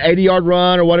remembers the 80-yard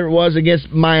run or whatever it was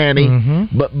against Miami.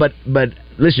 Mm-hmm. But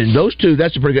listen, those two,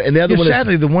 that's a pretty good. And the other one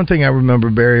sadly, the one thing I remember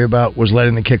Barry about was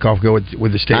letting the kickoff go with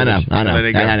the Steelers. I know.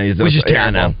 Which is terrible. I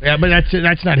know. Yeah, but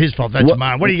that's not his fault. That's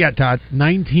mine. What do you got, Todd?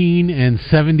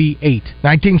 1978.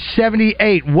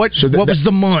 1978. What was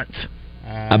the month?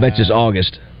 I bet it's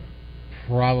August.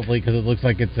 Probably because it looks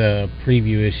like it's a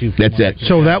preview issue. That's it.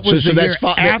 So that was the year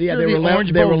after they the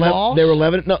Orange Bowl loss? They were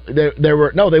 11.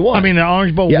 No, they won. I mean, the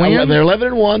Orange Bowl win? They're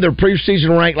 11-1. They're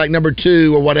preseason ranked like number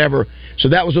 2 or whatever. So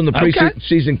that was on the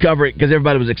preseason cover because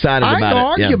everybody was excited about it. I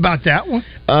don't argue about that one.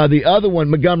 The other one,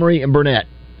 Montgomery and Burnett.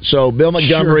 So Bill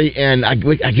Montgomery and I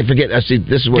can forget. This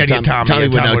is where Tommy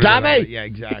would know. Tommy! Yeah,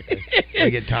 exactly. I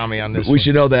get Tommy on this We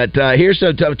should know that. Here's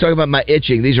talking about my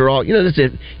itching. These are all, that's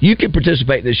it. You can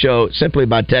participate in the show simply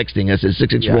by texting us at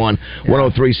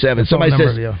 661-1037. Somebody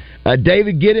says,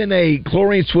 David, get in a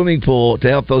chlorine swimming pool to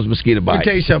help those mosquito bites.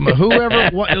 Let me tell you something.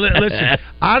 Listen,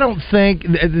 I don't think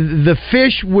the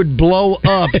fish would blow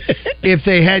up if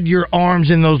they had your arms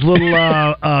in those little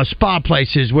spa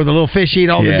places where the little fish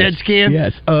eat all the dead skin.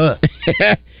 Yes.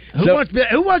 Who wants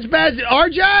Baz?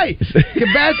 RJ,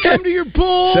 can Baz come to your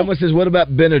pool? Someone says, what about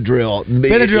Benadryl?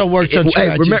 Benadryl works on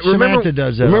Samantha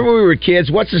does that. Remember when we were kids?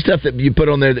 What's the stuff that you put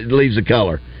on there that leaves a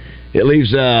color? It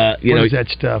leaves, what is that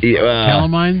stuff?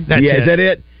 Calamine? Is that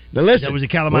it? Now listen, that was a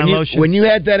calamine lotion. When you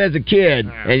had that as a kid,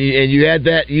 and you had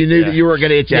that, you knew that you weren't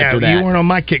going to itch after that. You weren't on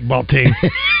my kickball team.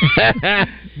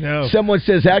 No. Someone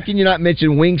says, how can you not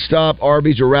mention Wingstop,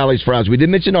 Arby's, or Rally's fries? We did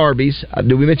mention Arby's.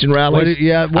 Did we mention Rally's?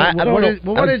 I don't know.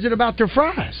 What is it about their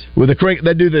fries? With the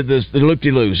they do the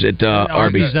loop-de-loos at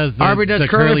Arby's. Arby's does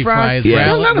curly fries?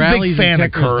 Yeah. I'm not a big fan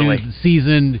of curly.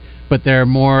 Seasoned, but they're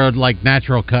more like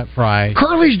natural cut fry.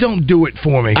 Curlies don't do it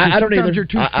for me. I don't either. You're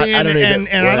too thin,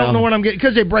 and I don't know what I'm getting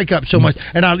because they break up so much.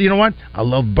 And you know what? I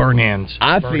love burn ends.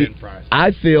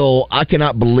 I feel I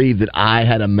cannot believe that I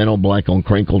had a mental blank on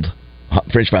crinkled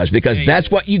French fries because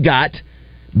that's what you got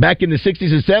back in the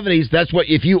 60s and 70s. That's what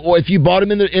if you bought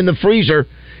them in the freezer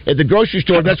at the grocery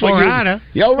store. That's what you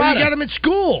got them at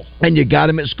school. And you got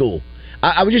them at school.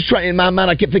 I was just trying, in my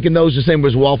mind, I kept thinking those the same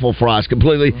as waffle fries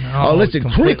completely.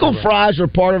 Listen, crinkled fries are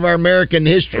part of our American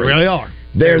history. They really are.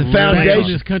 They're the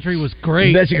foundation. This country was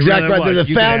great. That's exactly right. They're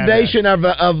the foundation of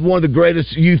one of the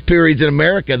greatest youth periods in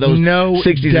America, those 60s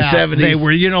and 70s. They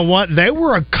were, you know what? They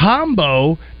were a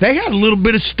combo. They had a little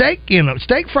bit of steak in them,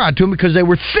 steak fried to them because they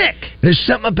were thick. There's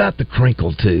something about the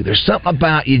crinkle, too. There's something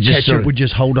about you just ketchup would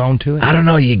just hold on to it. I don't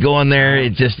know. You go in there,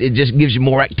 it just gives you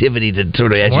more activity to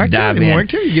sort of as you dive in. More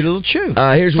activity, you get a little chew.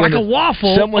 Here's it's like a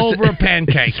waffle over a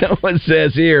pancake. Someone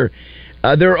says here,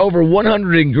 there are over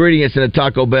 100 ingredients in a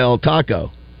Taco Bell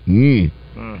taco. Yeah,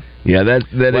 that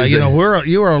well, is.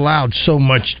 You are allowed so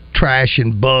much trash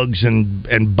and bugs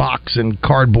and box and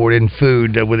cardboard in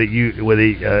food with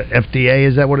the FDA.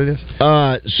 Is that what it is?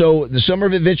 So the summer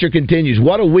of adventure continues.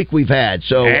 What a week we've had.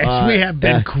 So yes, we have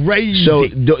been crazy. So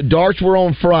darts were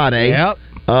on Friday. Yep.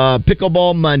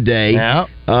 Pickleball Monday. Yep.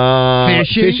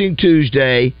 Fishing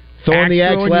Tuesday. Throwing the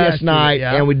axe last night,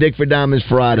 and we dig for diamonds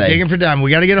Friday. Digging for diamonds.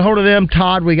 We got to get a hold of them,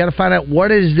 Todd. We got to find out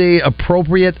what is the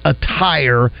appropriate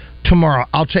attire tomorrow.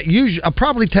 I'll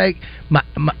probably take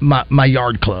my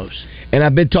yard clothes. And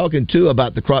I've been talking too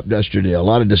about the crop duster deal. A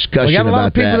lot of discussion about that. We got a lot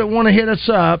of people that want to hit us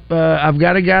up. I've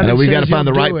got a guy that we've got to find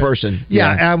the right person.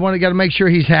 Yeah, I got to make sure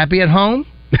he's happy at home.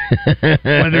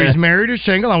 Whether he's married or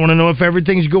single, I want to know if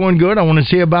everything's going good. I want to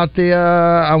see about the.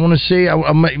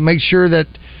 I'll make sure that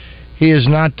he is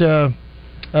not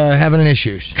having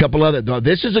issues. A couple other.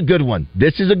 This is a good one.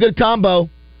 This is a good combo.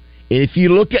 If you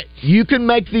look at, you can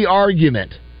make the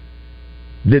argument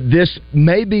that this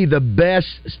may be the best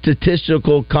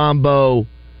statistical combo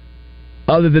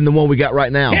other than the one we got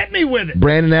right now. Hit me with it.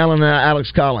 Brandon Allen and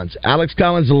Alex Collins. Alex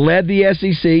Collins led the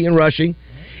SEC in rushing,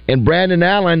 and Brandon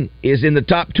Allen is in the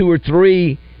top 2 or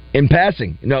 3 in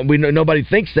passing. Nobody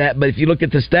thinks that, but if you look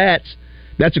at the stats,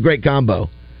 that's a great combo.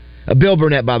 Bill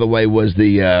Burnett, by the way, was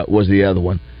the other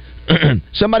one.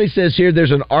 Somebody says here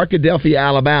there's an Arkadelphia,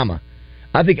 Alabama.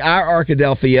 I think our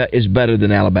Arkadelphia is better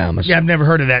than Alabama's. Yeah, I've never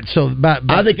heard of that. So,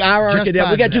 I think our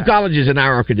Arkadelphia. We got 2 colleges in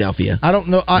our Arkadelphia. I don't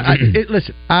know.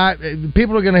 Listen,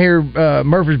 people are going to hear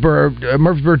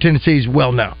Murfreesboro, Tennessee is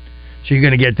well known. So you're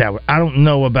going to get that one. I don't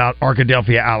know about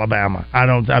Arkadelphia, Alabama. I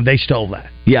don't. They stole that.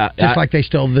 Yeah, just like they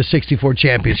stole the '64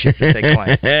 championship that they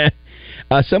claim.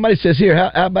 Somebody says here,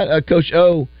 how about Coach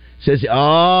O says,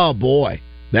 oh, boy,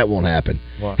 that won't happen.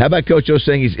 What? How about Coach O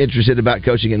saying he's interested about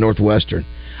coaching at Northwestern?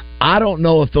 I don't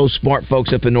know if those smart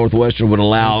folks up in Northwestern would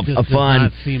allow a fun, does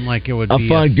not seem like it would be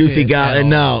goofy guy.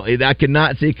 No, I could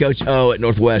not see Coach O at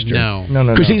Northwestern. No.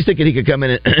 Because he's thinking he could come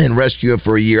in and rescue him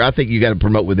for a year. I think you got to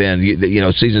promote within.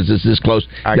 Seasons this close.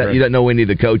 You don't know any of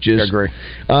the coaches. I agree.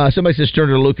 Somebody says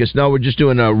Sterner Lucas. No, we're just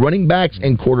doing running backs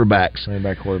and quarterbacks. Running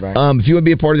back, quarterback. If you want to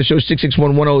be a part of the show,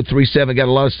 661-1037. Got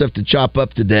a lot of stuff to chop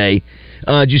up today.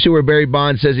 Did you see where Barry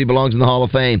Bonds says he belongs in the Hall of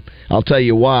Fame? I'll tell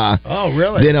you why. Oh,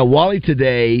 really? Then Wally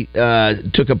today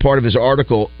took a part of his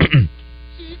article.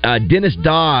 Dennis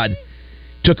Dodd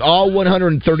took all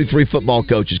 133 college football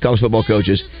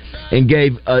coaches, and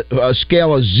gave a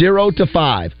scale of 0 to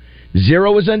 5.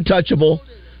 0 is untouchable.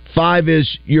 5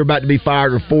 is you're about to be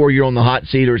fired, or 4 you're on the hot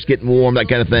seat, or it's getting warm, that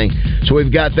kind of thing. So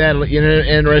we've got that.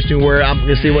 Interesting. Where I'm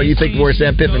going to see what you think where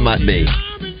Sam Pittman might be.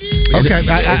 Okay,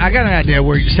 I got an idea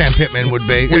where Sam Pittman would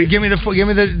be. Give me the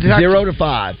 0 to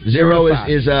 5. 0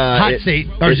 is hot seat,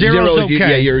 or 0 is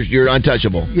okay. You're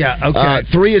untouchable. Yeah, okay.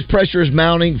 3 is pressure is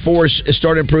mounting. 4 is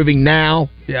start improving now.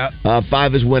 Yeah.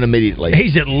 5 is win immediately.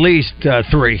 He's at least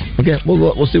 3. Okay,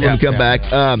 we'll see when we come back.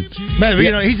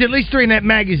 He's at least 3 in that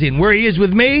magazine. Where he is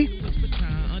with me,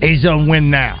 he's on win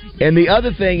now. And the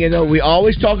other thing, we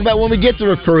always talk about when we get to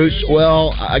recruits.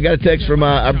 Well, I got a text from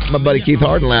my buddy Keith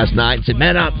Harden last night and said,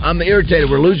 man, I'm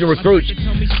irritated. We're losing recruits.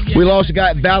 We lost a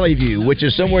guy at Valley View, which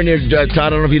is somewhere near, Todd,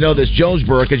 I don't know if you know this,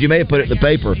 Jonesboro, because you may have put it in the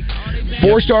paper.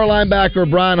 4-star linebacker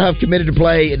Brian Huff committed to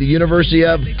play at the University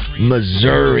of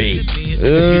Missouri. If you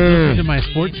listened to my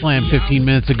Sports Slam 15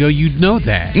 minutes ago, you'd know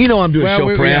that. You know I'm doing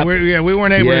show prep. We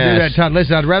weren't able to do that, Todd.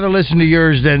 Listen, I'd rather listen to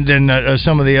yours than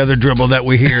some of the other dribble that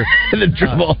we hear. The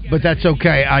dribble. But that's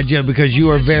okay, because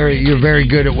you're very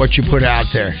good at what you put out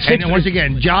there. And once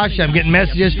again, Josh, I'm getting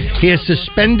messages. He has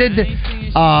suspended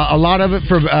a lot of it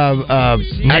for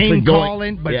name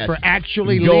calling, but for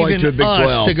actually leaving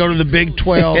us to go to the Big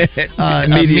 12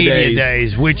 media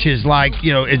days, which is like,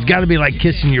 it's got to be like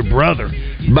kissing your brother.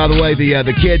 By the way, the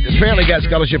kid apparently got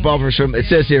scholarship offers from, it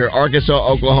says here, Arkansas,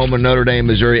 Oklahoma, Notre Dame,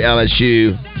 Missouri,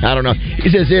 LSU. I don't know. He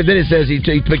says here, then it says he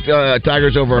picked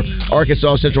Tigers over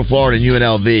Arkansas, Central Florida, and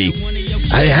UNLV.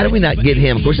 How do we not get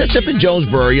him? Of course, that's up in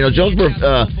Jonesboro. Jonesboro,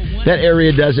 that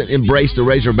area doesn't embrace the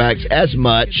Razorbacks as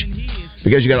much.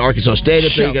 Because you got Arkansas State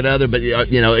up there, you got other, but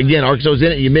again, Arkansas is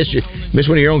in it. You miss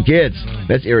one of your own kids.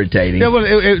 That's irritating. Yeah, well,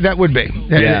 that would be.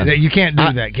 Yeah. You can't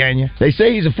do that, can you? They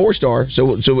say he's a 4-star.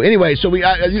 So anyway,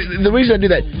 the reason I do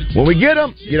that, when we get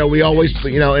him, we always, so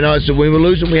when we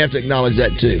lose them, we have to acknowledge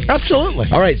that too. Absolutely.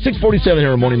 All right, 6:47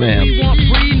 here on Morning Mayhem.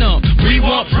 We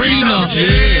want prenup.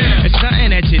 Yeah. It's something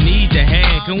that you need to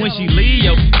have. Cause when she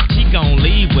leave, she gon'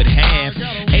 leave with half.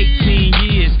 18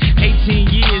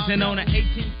 years, and on an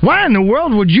 18. Why in the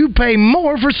world would you pay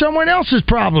more for someone else's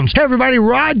problems? Hey everybody,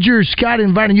 Roger Scott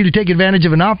inviting you to take advantage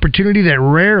of an opportunity that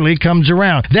rarely comes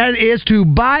around. That is to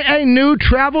buy a new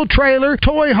travel trailer,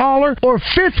 toy hauler, or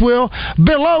fifth wheel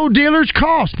below dealer's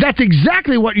cost. That's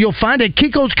exactly what you'll find at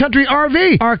Kiko's Country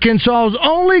RV, Arkansas's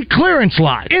only clearance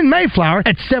lot in Mayflower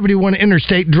at 71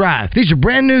 Interstate Drive. These are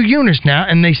brand new units now,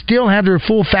 and they still have their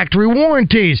full factory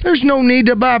warranties. There's no need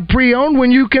to buy pre-owned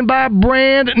when you can buy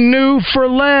brand new for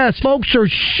less. Folks are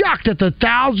shocked at the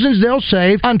thousands they'll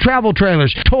save on travel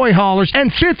trailers, toy haulers,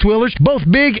 and fifth wheelers, both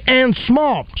big and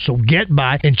small. So get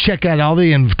by and check out all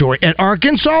the inventory at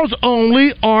Arkansas's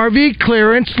only RV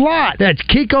clearance lot. That's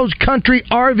Kiko's Country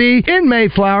RV in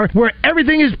Mayflower, where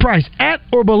everything is priced at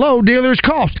or below dealer's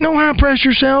cost. No high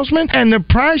pressure salesman, and the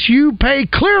price you pay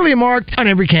clearly marked on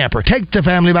every camper. Take the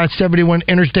family by 71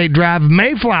 Interstate Drive,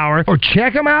 Mayflower, or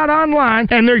check them out online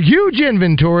and their huge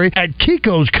inventory at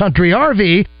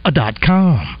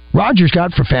KikosCountryRV.com. Roger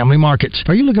Scott for Family Markets.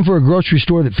 Are you looking for a grocery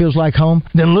store that feels like home?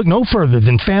 Then look no further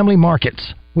than Family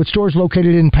Markets. With stores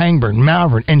located in Pangburn,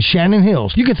 Malvern, and Shannon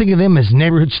Hills, you can think of them as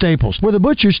neighborhood staples, where the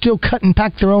butchers still cut and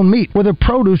pack their own meat, where the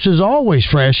produce is always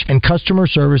fresh, and customer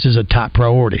service is a top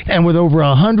priority. And with over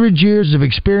 100 years of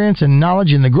experience and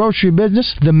knowledge in the grocery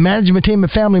business, the management team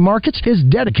at Family Markets is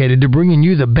dedicated to bringing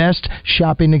you the best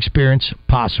shopping experience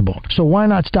possible. So why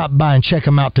not stop by and check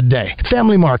them out today?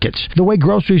 Family Markets, the way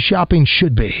grocery shopping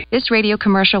should be. This radio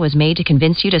commercial was made to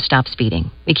convince you to stop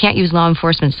speeding. We can't use law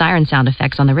enforcement siren sound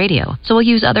effects on the radio, so we'll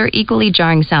use other equally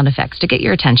jarring sound effects to get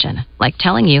your attention, like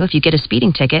telling you if you get a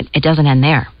speeding ticket, it doesn't end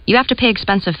there. You have to pay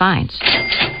expensive fines.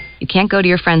 You can't go to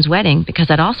your friend's wedding because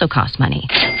that also costs money.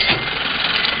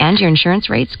 And your insurance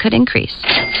rates could increase.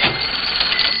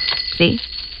 See?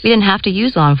 We didn't have to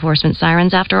use law enforcement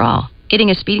sirens after all.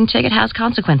 Getting a speeding ticket has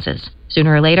consequences.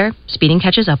 Sooner or later, speeding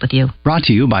catches up with you. Brought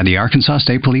to you by the Arkansas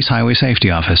State Police Highway Safety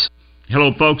Office.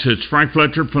 Hello, folks. It's Frank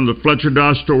Fletcher from the Fletcher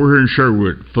Dodge store here in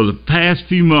Sherwood. For the past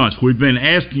few months, we've been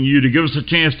asking you to give us a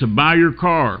chance to buy your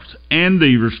cars, and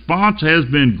the response has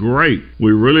been great.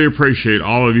 We really appreciate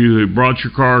all of you who brought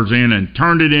your cars in and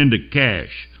turned it into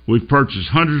cash. We've purchased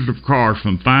hundreds of cars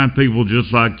from fine people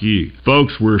just like you.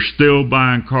 Folks, we're still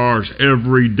buying cars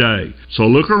every day. So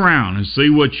look around and see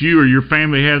what you or your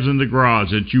family has in the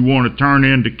garage that you want to turn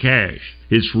into cash.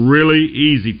 It's really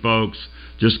easy, folks.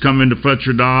 Just come into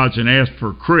Fletcher Dodge and ask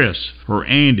for Chris or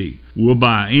Andy. We'll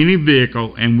buy any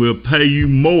vehicle and we'll pay you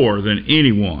more than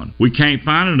anyone. We can't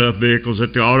find enough vehicles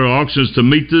at the auto auctions to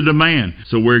meet the demand,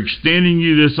 so we're extending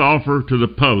you this offer to the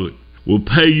public. We'll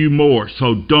pay you more,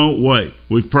 so don't wait.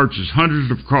 We've purchased hundreds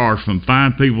of cars from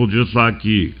fine people just like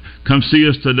you. Come see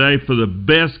us today for the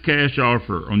best cash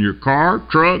offer on your car,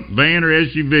 truck, van, or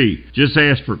SUV. Just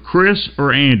ask for Chris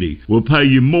or Andy. We'll pay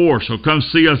you more, so come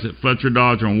see us at Fletcher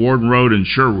Dodge on Warden Road in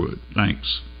Sherwood.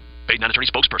 Thanks. Paid non-attorney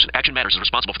spokesperson. Action Matters is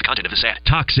responsible for the content of this ad.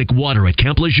 Toxic water at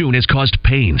Camp Lejeune has caused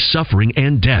pain, suffering,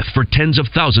 and death for tens of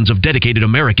thousands of dedicated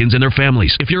Americans and their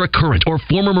families. If you're a current or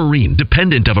former Marine,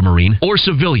 dependent of a Marine, or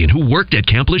civilian who worked at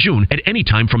Camp Lejeune at any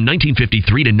time from 1953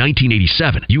 to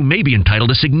 1987, you may be entitled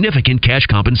to significant cash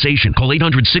compensation. Call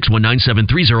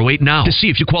 800-619-7308 now to see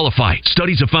if you qualify.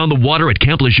 Studies have found the water at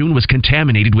Camp Lejeune was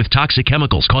contaminated with toxic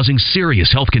chemicals, causing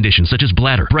serious health conditions such as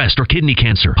bladder, breast, or kidney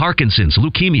cancer, Parkinson's,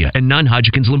 leukemia, and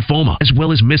non-Hodgkin's lymphoma, as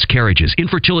well as miscarriages,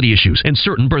 infertility issues, and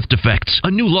certain birth defects.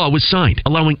 A new law was signed,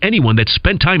 allowing anyone that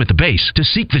spent time at the base to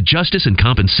seek the justice and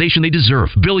compensation they deserve.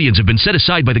 Billions have been set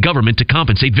aside by the government to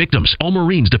compensate victims. All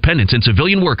Marines, dependents, and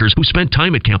civilian workers who spent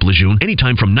time at Camp Lejeune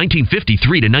anytime from 1953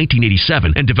 to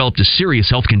 1987 and developed a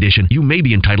serious health condition, you may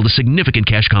be entitled to significant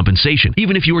cash compensation,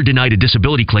 even if you were denied a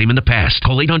disability claim in the past.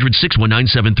 Call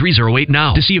 800-619-7308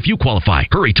 now to see if you qualify.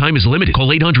 Hurry, time is limited. Call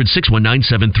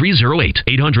 800-619-7308.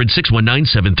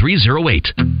 800-619-7308.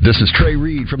 This is Trey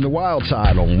Reed from the Wild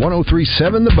Side on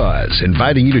 103.7 The Buzz,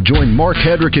 inviting you to join Mark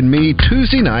Hedrick and me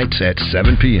Tuesday nights at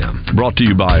 7 p.m. Brought to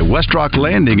you by Westrock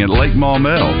Landing at Lake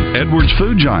Maumelle, Edwards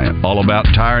Food Giant, all about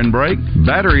tire and brake,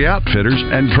 battery outfitters,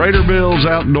 and Trader Bill's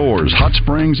Outdoors, Hot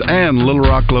Springs, and Little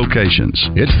Rock locations.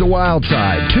 It's the Wild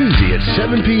Side, Tuesday at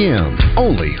 7 p.m.,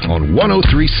 only on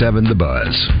 103.7 The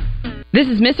Buzz. This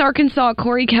is Miss Arkansas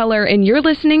Corey Keller, and you're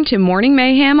listening to Morning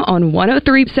Mayhem on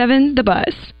 103.7 The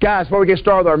Buzz. Guys, before we get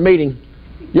started with our meeting,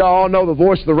 y'all all know the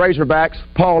voice of the Razorbacks,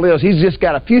 Paul Lills. He's just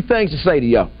got a few things to say to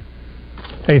y'all.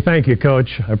 Hey, thank you,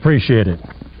 Coach. I appreciate it.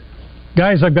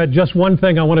 Guys, I've got just one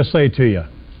thing I want to say to you.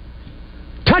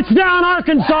 Touchdown,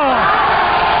 Arkansas!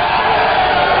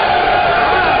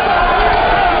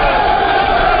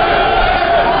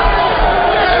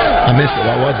 I missed it.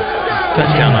 What was it?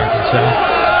 Touchdown, Arkansas.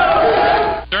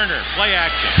 Play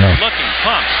action. No. Looking,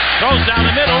 pumps, throws down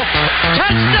the middle.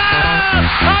 Touchdown!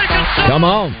 Arkansas! Come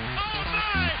on.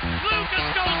 Lucas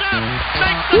goes out,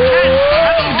 makes the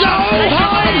catch. Go,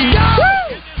 Hogs, go!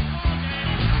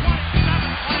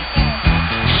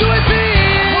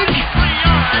 Sweeping!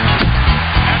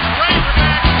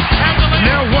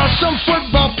 There were some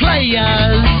football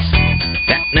players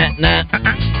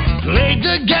played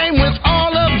the game with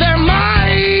all of their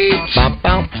might.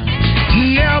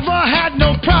 Never had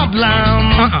no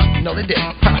problem. No, they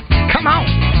didn't. Come on.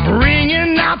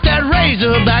 Bringing out that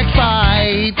Razorback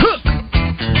fight.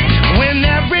 When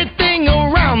everything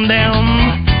around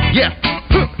them,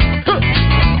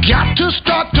 got to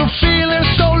start to feeling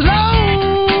so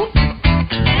low.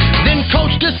 Then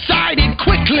Coach decided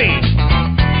quickly,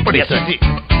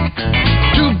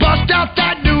 to bust out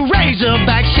that new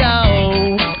Razorback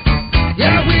show.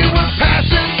 Yeah, we were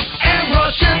passing and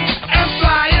rushing and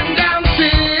flying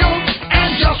downfield,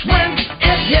 and just when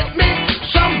it hit me,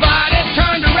 somebody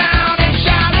turned around and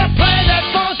shouted, "Play that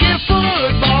funky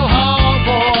football, hall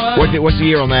boy." What's the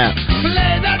year on that?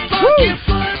 Play that funky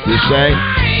football. You say?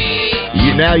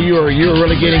 Now you are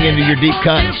really getting into your deep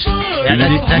cuts. That's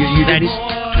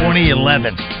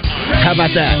 2011. How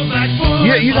about that?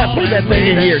 You not played that thing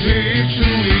in years.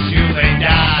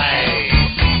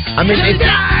 I mean,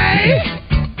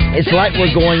 it's like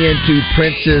we're going into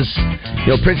Prince's.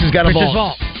 Prince has got a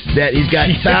vault that he's got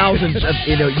thousands of.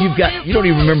 You don't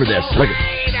even remember this. Look.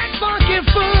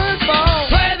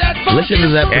 Listen to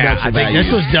that production. I think this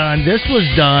was done. This was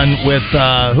done with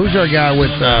who's our guy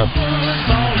with the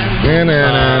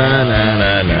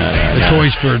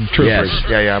Toys for Troopers.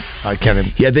 Yes. I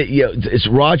can't. It's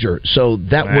Roger. So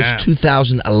that was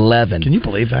 2011. Can you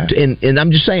believe that? And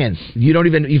I'm just saying, you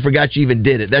forgot you even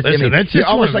did it. You're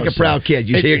almost like a proud kid.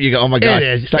 You hear it, you go, "Oh my God,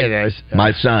 it is.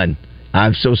 my son."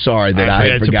 I'm so sorry that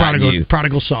I forgot you.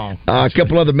 Prodigal song. A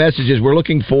couple other messages. We're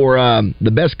looking for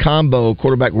the best combo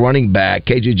quarterback running back,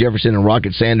 KJ Jefferson and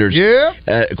Rocket Sanders. Yeah.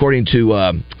 According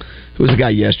to who was the guy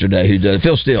yesterday who did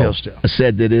Phil Steele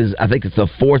said that I think it's the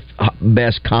fourth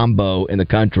best combo in the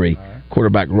country.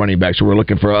 Quarterback, running back. So we're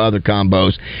looking for other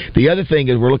combos. The other thing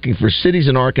is we're looking for cities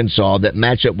in Arkansas that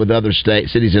match up with other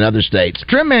cities in other states.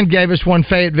 Trimman gave us one,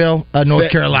 Fayetteville,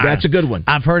 North Carolina. That's a good one.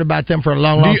 I've heard about them for a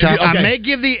long time. Okay. I may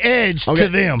give the edge to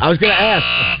them. I was going to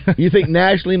ask, you think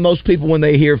nationally most people when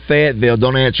they hear Fayetteville,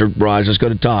 don't answer, Raj, let's go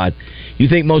to Todd. You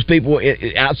think most people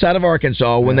outside of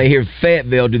Arkansas, when they hear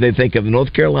Fayetteville, do they think of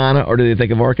North Carolina or do they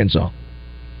think of Arkansas?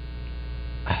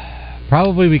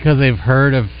 Probably because they've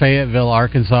heard of Fayetteville,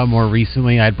 Arkansas more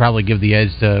recently. I'd probably give the edge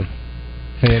to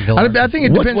Fayetteville. I think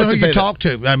it depends on who you talk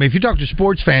to. I mean, if you talk to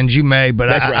sports fans, you may, but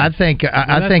I think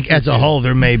as a whole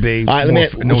there may be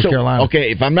North Carolina.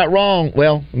 Okay, if I'm not wrong,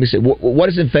 well, let me see. What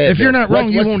is in Fayetteville? If you're not wrong,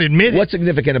 you won't admit it. What's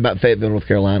significant about Fayetteville, North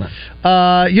Carolina?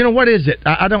 What is it?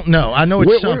 I don't know. I know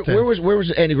it's something. Where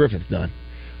was Andy Griffith done?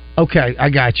 Okay, I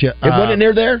got you. Wasn't it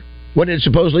near there? What it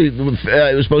supposedly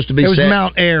it was supposed to be? It was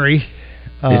Mount Airy.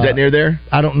 Is that near there?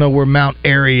 I don't know where Mount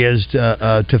Airy is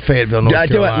to Fayetteville, North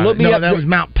Carolina. That was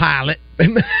Mount Pilot.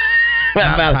 Mount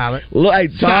Pilot.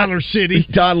 Tyler City.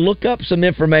 Todd, look up some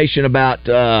information about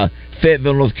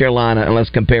Fayetteville, North Carolina, and let's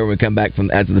compare when we come back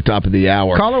from at the top of the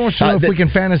hour. Caller wants to know if we can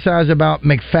fantasize about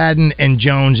McFadden and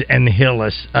Jones and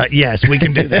Hillis. Yes, we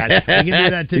can do that. We can do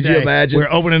that today. Did you imagine?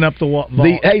 We're opening up the vault.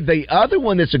 The other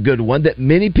one that's a good one that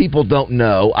many people don't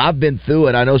know, I've been through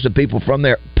it, I know some people from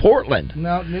there, Portland.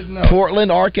 No.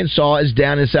 Portland, Arkansas is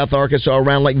down in South Arkansas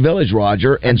around Lake Village,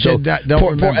 Roger. And so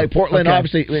Portland,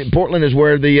 obviously, Portland is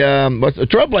where the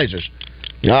Trailblazers.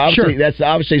 Obviously, that's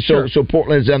obviously so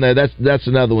Portland's down there. That's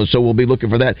another one. So we'll be looking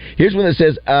for that. Here's one that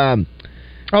says.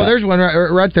 There's one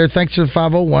right there. Thanks to the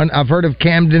 501. I've heard of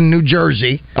Camden, New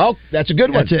Jersey. Oh, that's a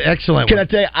good one. That's an excellent one. Can I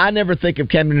tell you, I never think of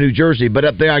Camden, New Jersey, but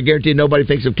up there, I guarantee nobody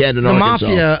thinks of Camden, Arkansas.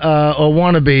 The mafia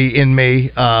wannabe in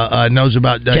me knows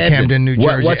about Camden, New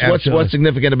Jersey. What's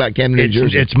significant about Camden, New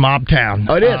Jersey? It's mob town.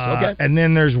 Oh, it is. Okay. And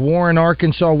then there's Warren,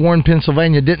 Arkansas, Warren,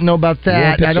 Pennsylvania. Didn't know about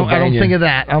that. I don't think of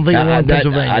that. I don't think of Warren,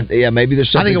 Pennsylvania. Maybe there's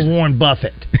something. I think of Warren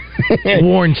Buffett.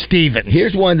 Warren Stevens.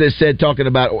 Here's one that said talking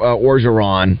about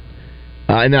Orgeron.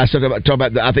 And then I talk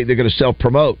about. I think they're going to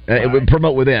self-promote,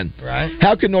 promote within. Right.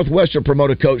 How can Northwestern promote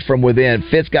a coach from within?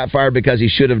 Fitz got fired because he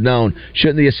should have known.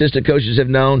 Shouldn't the assistant coaches have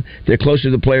known? They're closer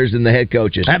to the players than the head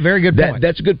coaches. Very good point.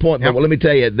 That's a good point. Yep. But let me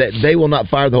tell you that they will not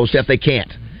fire the whole staff. They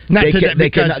can't. They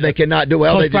cannot do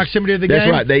well. Close proximity to the game.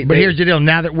 That's right. But here's the deal.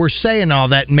 Now that we're saying all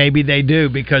that, maybe they do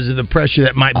because of the pressure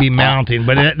that might be mounting.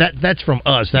 But that's from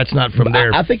us. That's not from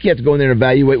there. I think you have to go in there and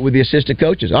evaluate with the assistant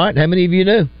coaches. All right, how many of you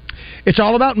knew? It's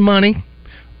all about money.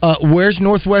 Where's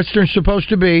Northwestern supposed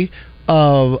to be?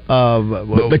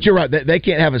 But you're right. They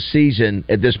can't have a season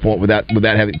at this point without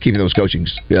keeping those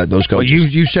coaches. Well,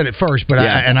 you said it first, but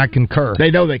I concur.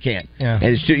 They know they can't. Yeah.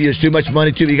 And it's too much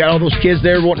money too. You got all those kids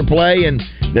there wanting to play, and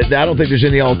I don't think there's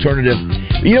any alternative.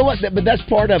 You know what? But that's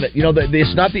part of it. You know,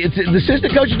 it's not the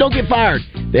assistant coaches don't get fired.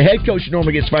 The head coach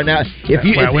normally gets fired. Now, when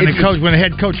the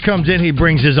head coach comes in, he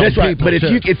brings his own people. That's right. But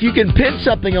if you can pin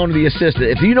something onto the assistant,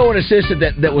 if you know an assistant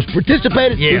that was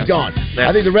participated, he's gone.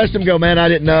 I think the rest of them go, man, I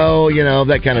didn't know. You know,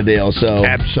 that kind of deal. So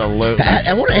absolutely.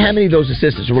 I wonder how many of those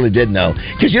assistants really did know.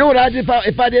 Because you know what I did?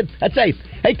 If I did, I'd say,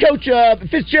 hey, Coach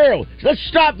Fitzgerald, let's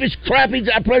stop this crap.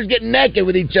 Our players getting naked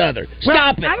with each other.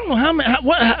 Stop it. I don't know how have,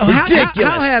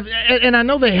 and I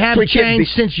know they have changed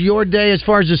since your day as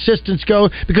far as assistants go.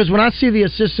 Because when I see the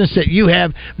assistants that you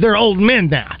have, they're old men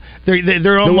now.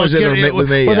 They're almost the ones that are with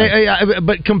me.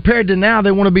 But compared to now,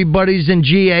 they want to be buddies and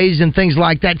GAs and things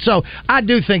like that. So I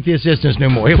do think the assistants knew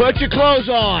more. Put your clothes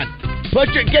on.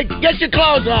 Get your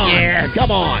clothes on. Yeah,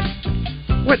 come on.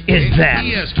 What is that?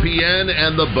 ESPN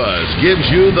and The Buzz gives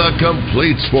you the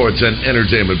complete sports and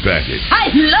entertainment package.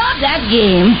 I love that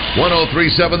game.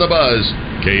 103.7 The Buzz,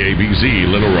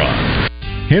 KABZ Little Rock.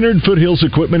 Hennard Foothills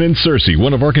Equipment in Searcy,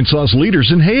 one of Arkansas's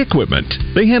leaders in hay equipment.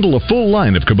 They handle a full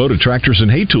line of Kubota tractors and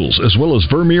hay tools, as well as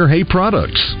Vermeer hay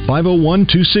products.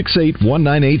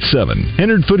 501-268-1987.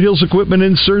 Hennard Foothills Equipment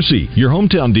in Searcy, your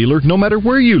hometown dealer no matter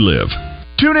where you live.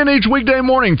 Tune in each weekday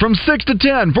morning from 6 to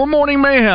 10 for Morning Mayhem.